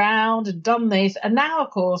been around and done this, and now, of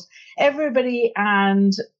course, everybody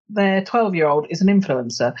and their 12-year-old is an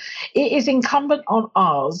influencer. It is incumbent on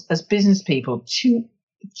us as business people to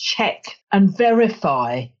check and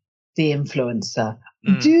verify the influencer.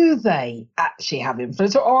 Do they actually have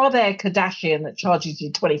influence, or are they a Kardashian that charges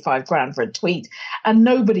you 25 grand for a tweet and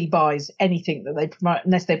nobody buys anything that they promote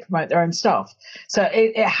unless they promote their own stuff? So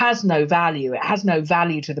it has no value. It has no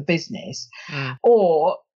value to the business.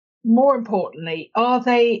 Or more importantly, are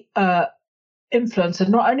they influencer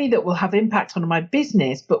not only that will have impact on my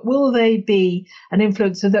business, but will they be an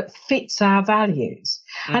influencer that fits our values?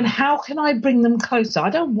 And how can I bring them closer? I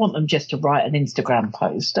don't want them just to write an Instagram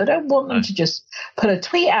post. I don't want them to just put a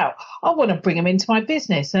tweet out. I want to bring them into my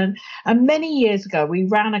business. And many years ago, we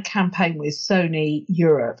ran a campaign with S1E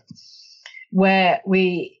Europe where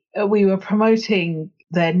we were promoting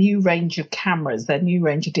their new range of cameras, their new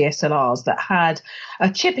range of DSLRs that had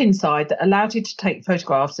a chip inside that allowed you to take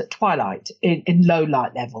photographs at twilight in low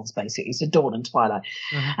light levels, basically, so dawn and twilight.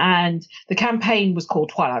 And the campaign was called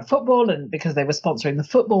Twilight Football, and because they were sponsoring the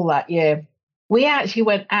football that year, we actually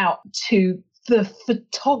went out to the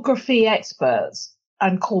photography experts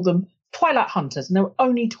and called them Twilight Hunters, and there were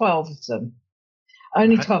only 12 of them.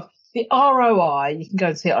 Only 12. The ROI, you can go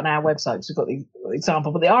and see it on our website because we've got the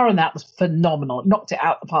example, but the R on that was phenomenal. It knocked it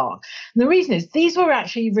out the park. And the reason is these were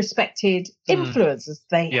actually respected influencers.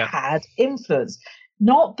 They had influence,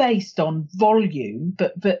 not based on volume,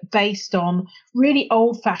 but based on really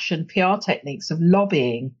old-fashioned PR techniques of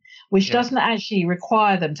lobbying, which doesn't actually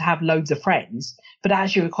require them to have loads of friends, but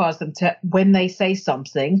actually requires them to, when they say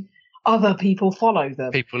something, other people follow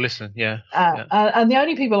them. People listen, and the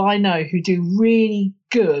only people I know who do really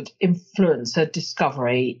good influencer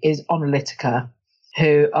discovery is Analytica,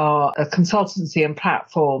 who are a consultancy and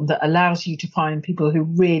platform that allows you to find people who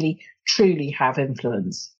really, truly have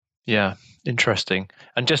influence. Yeah, interesting.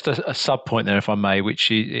 And just a sub point there, if I may,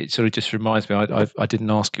 which it sort of just reminds me, I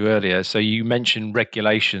didn't ask you earlier. So you mentioned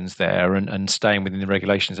regulations there and staying within the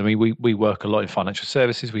regulations. I mean, we work a lot in financial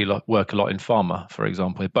services. We work a lot in pharma, for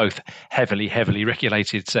example. They're both heavily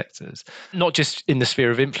regulated sectors, not just in the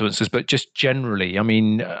sphere of influencers, but just generally. I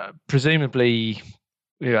mean, presumably,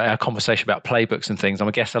 our conversation about playbooks and things,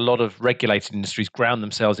 I guess a lot of regulated industries ground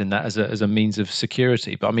themselves in that as a means of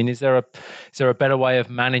security. But I mean, is there a better way of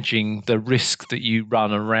managing the risk that you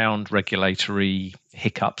run around regulatory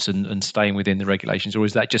hiccups and staying within the regulations, or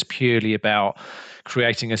is that just purely about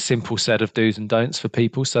creating a simple set of do's and don'ts for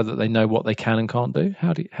people so that they know what they can and can't do?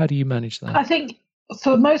 How do you manage that? I think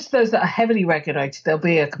for most of those that are heavily regulated, there'll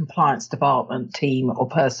be a compliance department team or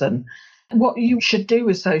person. What you should do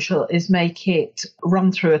with social is make it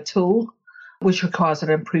run through a tool which requires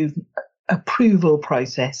an approval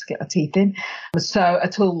process, get my teeth in. So a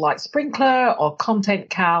tool like Sprinkler or Content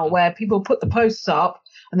Cal, where people put the posts up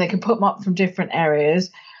and they can put them up from different areas,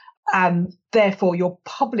 and therefore your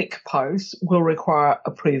public posts will require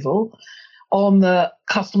approval. On the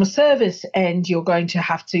customer service end, you're going to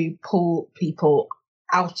have to pull people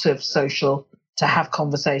out of social to have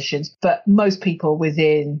conversations, but most people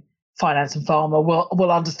within finance and pharma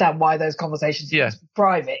will understand why those conversations are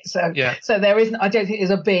private. So there isn't, I don't think there's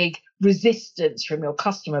a big resistance from your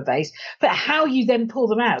customer base, but how you then pull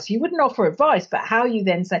them out. So you wouldn't offer advice, but how you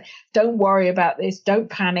then say, don't worry about this, don't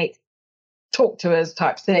panic, talk to us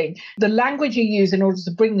type thing. The language you use in order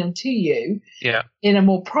to bring them to you in a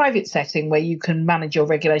more private setting where you can manage your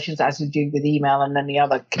regulations as you do with email and any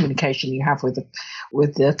other communication you have with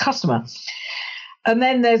the customer. And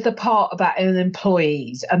then there's the part about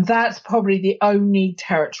employees, and that's probably the only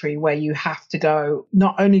territory where you have to go,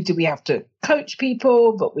 not only do we have to coach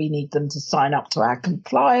people, but we need them to sign up to our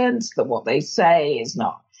compliance, that what they say is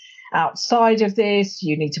not outside of this.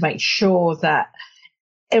 You need to make sure that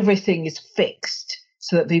everything is fixed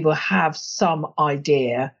so that people have some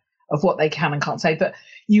idea of what they can and can't say. But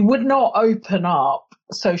you would not open up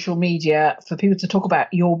social media for people to talk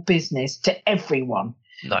about your business to everyone.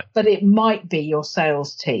 No. But it might be your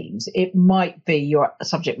sales teams. It might be your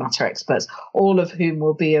subject matter experts, all of whom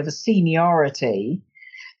will be of a seniority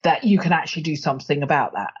that you can actually do something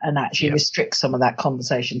about that and actually restrict some of that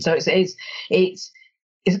conversation. So it's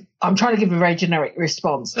I'm trying to give a very generic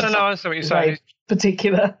response. No, I understand what you're saying.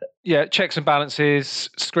 Particular. Yeah, checks and balances,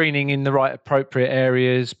 screening in the right appropriate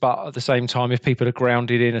areas, but at the same time, if people are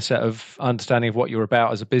grounded in a set of understanding of what you're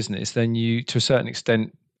about as a business, then you, to a certain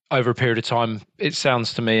extent, over a period of time, it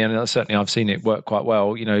sounds to me, and certainly I've seen it work quite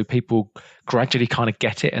well, people gradually kind of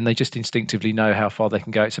get it and they just instinctively know how far they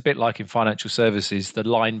can go. It's a bit like in financial services, the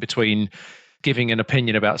line between giving an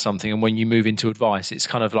opinion about something and when you move into advice, it's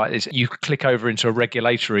kind of like this, you click over into a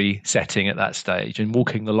regulatory setting at that stage, and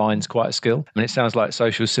walking the line's quite a skill. I mean, it sounds like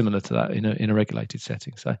social is similar to that in a regulated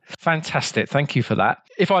setting. So fantastic. Thank you for that.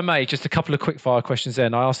 If I may, just a couple of quick fire questions there.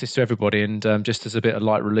 And I ask this to everybody, and just as a bit of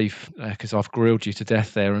light relief, because I've grilled you to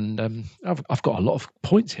death there, and I've got a lot of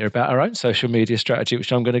points here about our own social media strategy,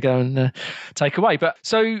 which I'm going to go and take away. But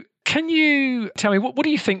so can you tell me, what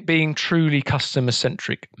do you think being truly customer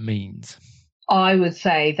centric means? I would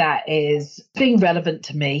say that is being relevant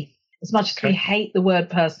to me. As much as we hate the word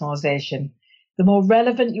personalization, the more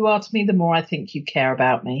relevant you are to me, the more I think you care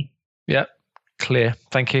about me. Yeah, clear.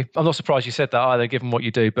 Thank you. I'm not surprised you said that either, given what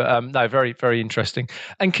you do, but no, very, very interesting.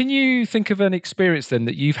 And can you think of an experience then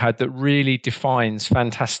that you've had that really defines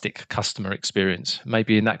fantastic customer experience,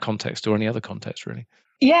 maybe in that context or any other context, really?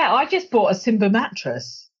 Yeah, I just bought a Simba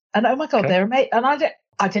mattress, and oh my God, they're amazing. And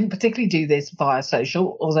I didn't particularly do this via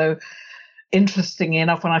social, although interestingly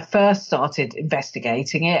enough, when I first started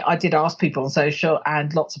investigating it, I did ask people on social,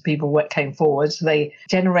 and lots of people came forward. So they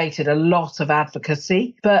generated a lot of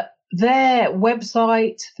advocacy. But their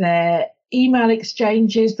website, their email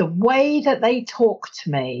exchanges, the way that they talk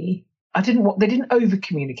to me, they didn't over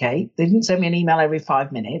communicate. They didn't send me an email every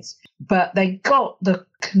 5 minutes, but they got the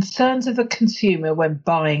concerns of the consumer when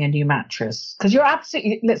buying a new mattress. Because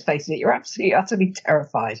let's face it, you're absolutely, utterly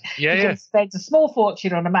terrified. Yeah, you can spend a small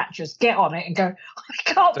fortune on a mattress, get on it and go,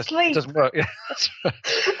 I can't sleep. Doesn't work.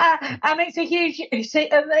 Yeah. And it's a huge,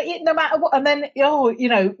 no matter what. And then,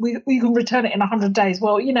 we can return it in 100 days.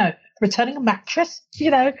 Well, returning a mattress,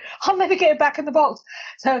 I'll never get it back in the box.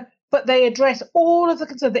 But they address all of the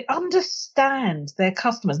concerns. They understand their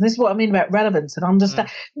customers. And this is what I mean about relevance and understand.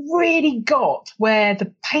 Really got where the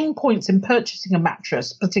pain points in purchasing a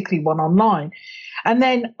mattress, particularly one online. And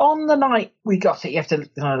then on the night we got it, you have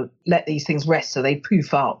to let these things rest so they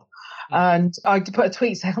poof up. And I put a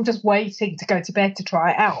tweet saying, I'm just waiting to go to bed to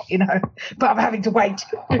try it out, but I'm having to wait.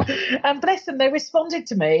 And bless them, they responded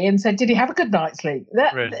to me and said, did you have a good night's sleep?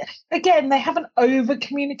 Really? Again, they haven't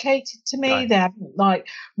over-communicated to me. No. They haven't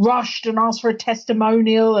rushed and asked for a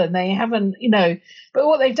testimonial, and they haven't, but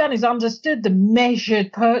what they've done is understood the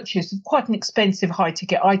measured purchase of quite an expensive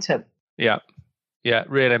high-ticket item. Yeah. Yeah,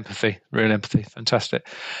 real empathy. Fantastic.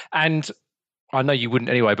 And I know you wouldn't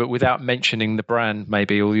anyway, but without mentioning the brand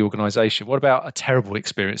maybe or the organisation, what about a terrible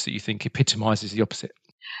experience that you think epitomises the opposite?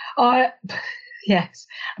 Yes.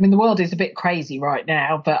 I mean, the world is a bit crazy right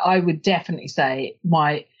now, but I would definitely say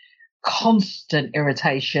my constant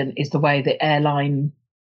irritation is the way the airline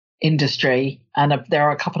industry, and there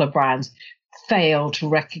are a couple of brands, fail to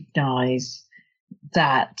recognise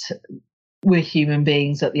that we're human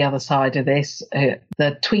beings at the other side of this.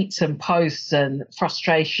 The tweets and posts and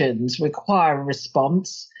frustrations require a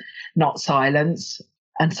response, not silence.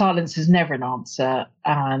 And silence is never an answer.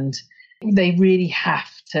 And they really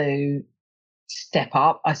have to step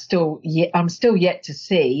up. I'm still yet to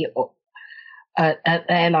see an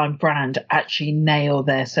airline brand actually nail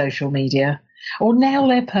their social media or nail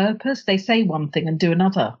their purpose. They say one thing and do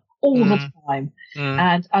another all the time.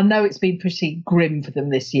 And I know it's been pretty grim for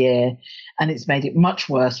them this year, and it's made it much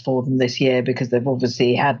worse for them this year because they've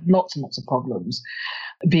obviously had lots and lots of problems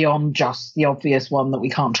beyond just the obvious one that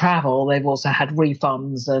we can't travel. They've also had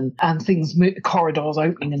refunds and things, corridors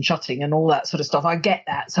opening and shutting and all that sort of stuff. I get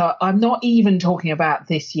that. So I'm not even talking about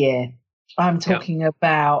this year. I'm talking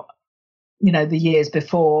about, the years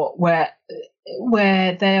before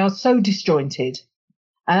where they are so disjointed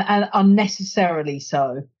and unnecessarily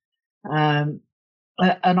so. And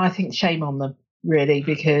I think shame on them, really,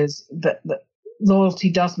 because the loyalty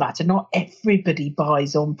does matter. Not everybody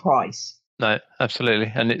buys on price. No,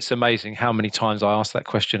 absolutely. And it's amazing how many times I ask that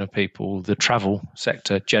question of people. The travel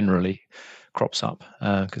sector generally crops up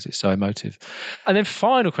because it's so emotive. And then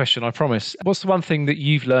final question, I promise. What's the one thing that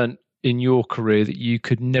you've learned in your career that you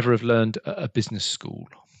could never have learned at a business school?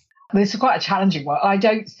 This is quite a challenging one. I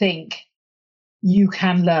don't think you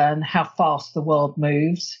can learn how fast the world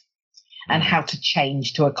moves and how to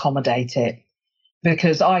change to accommodate it.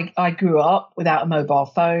 Because I grew up without a mobile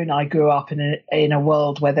phone. I grew up in a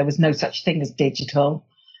world where there was no such thing as digital,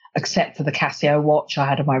 except for the Casio watch I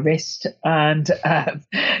had on my wrist. And,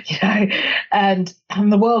 and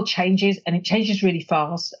the world changes, and it changes really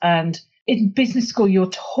fast. And in business school,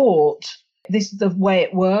 you're taught this is the way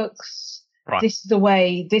it works. Right. This is the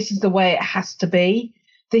way it has to be.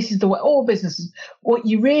 This is the way all businesses. What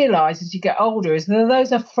you realise as you get older is that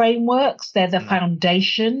those are frameworks. They're the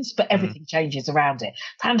foundations, but everything changes around it.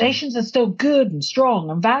 Foundations are still good and strong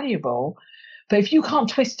and valuable. But if you can't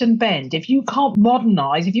twist and bend, if you can't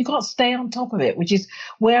modernise, if you can't stay on top of it, which is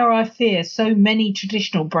where I fear so many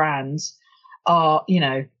traditional brands are,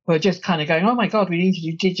 who are just kind of going, oh my God, we need to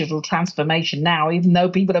do digital transformation now, even though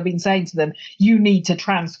people have been saying to them, you need to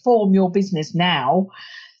transform your business now.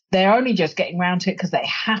 They're only just getting around to it because they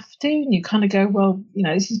have to. And you kind of go, well,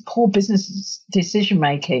 this is poor business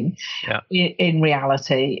decision-making in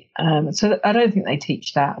reality. So I don't think they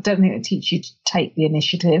teach that. I don't think they teach you to take the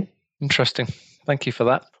initiative. Interesting. Thank you for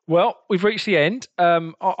that. Well, we've reached the end.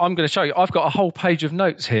 I'm going to show you. I've got a whole page of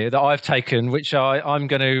notes here that I've taken, which I'm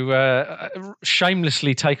going to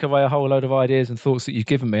shamelessly take away a whole load of ideas and thoughts that you've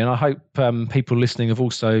given me. And I hope people listening have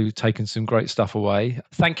also taken some great stuff away.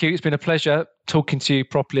 Thank you. It's been a pleasure talking to you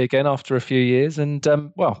properly again after a few years. And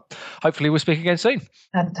hopefully we'll speak again soon.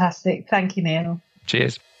 Fantastic. Thank you, Neil.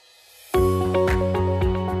 Cheers.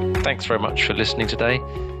 Thanks very much for listening today.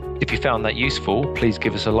 If you found that useful, please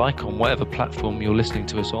give us a like on whatever platform you're listening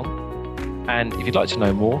to us on. And if you'd like to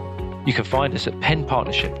know more, you can find us at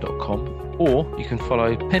penpartnership.com, or you can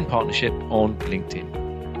follow Pen Partnership on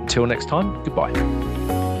LinkedIn. Until next time,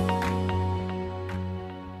 goodbye.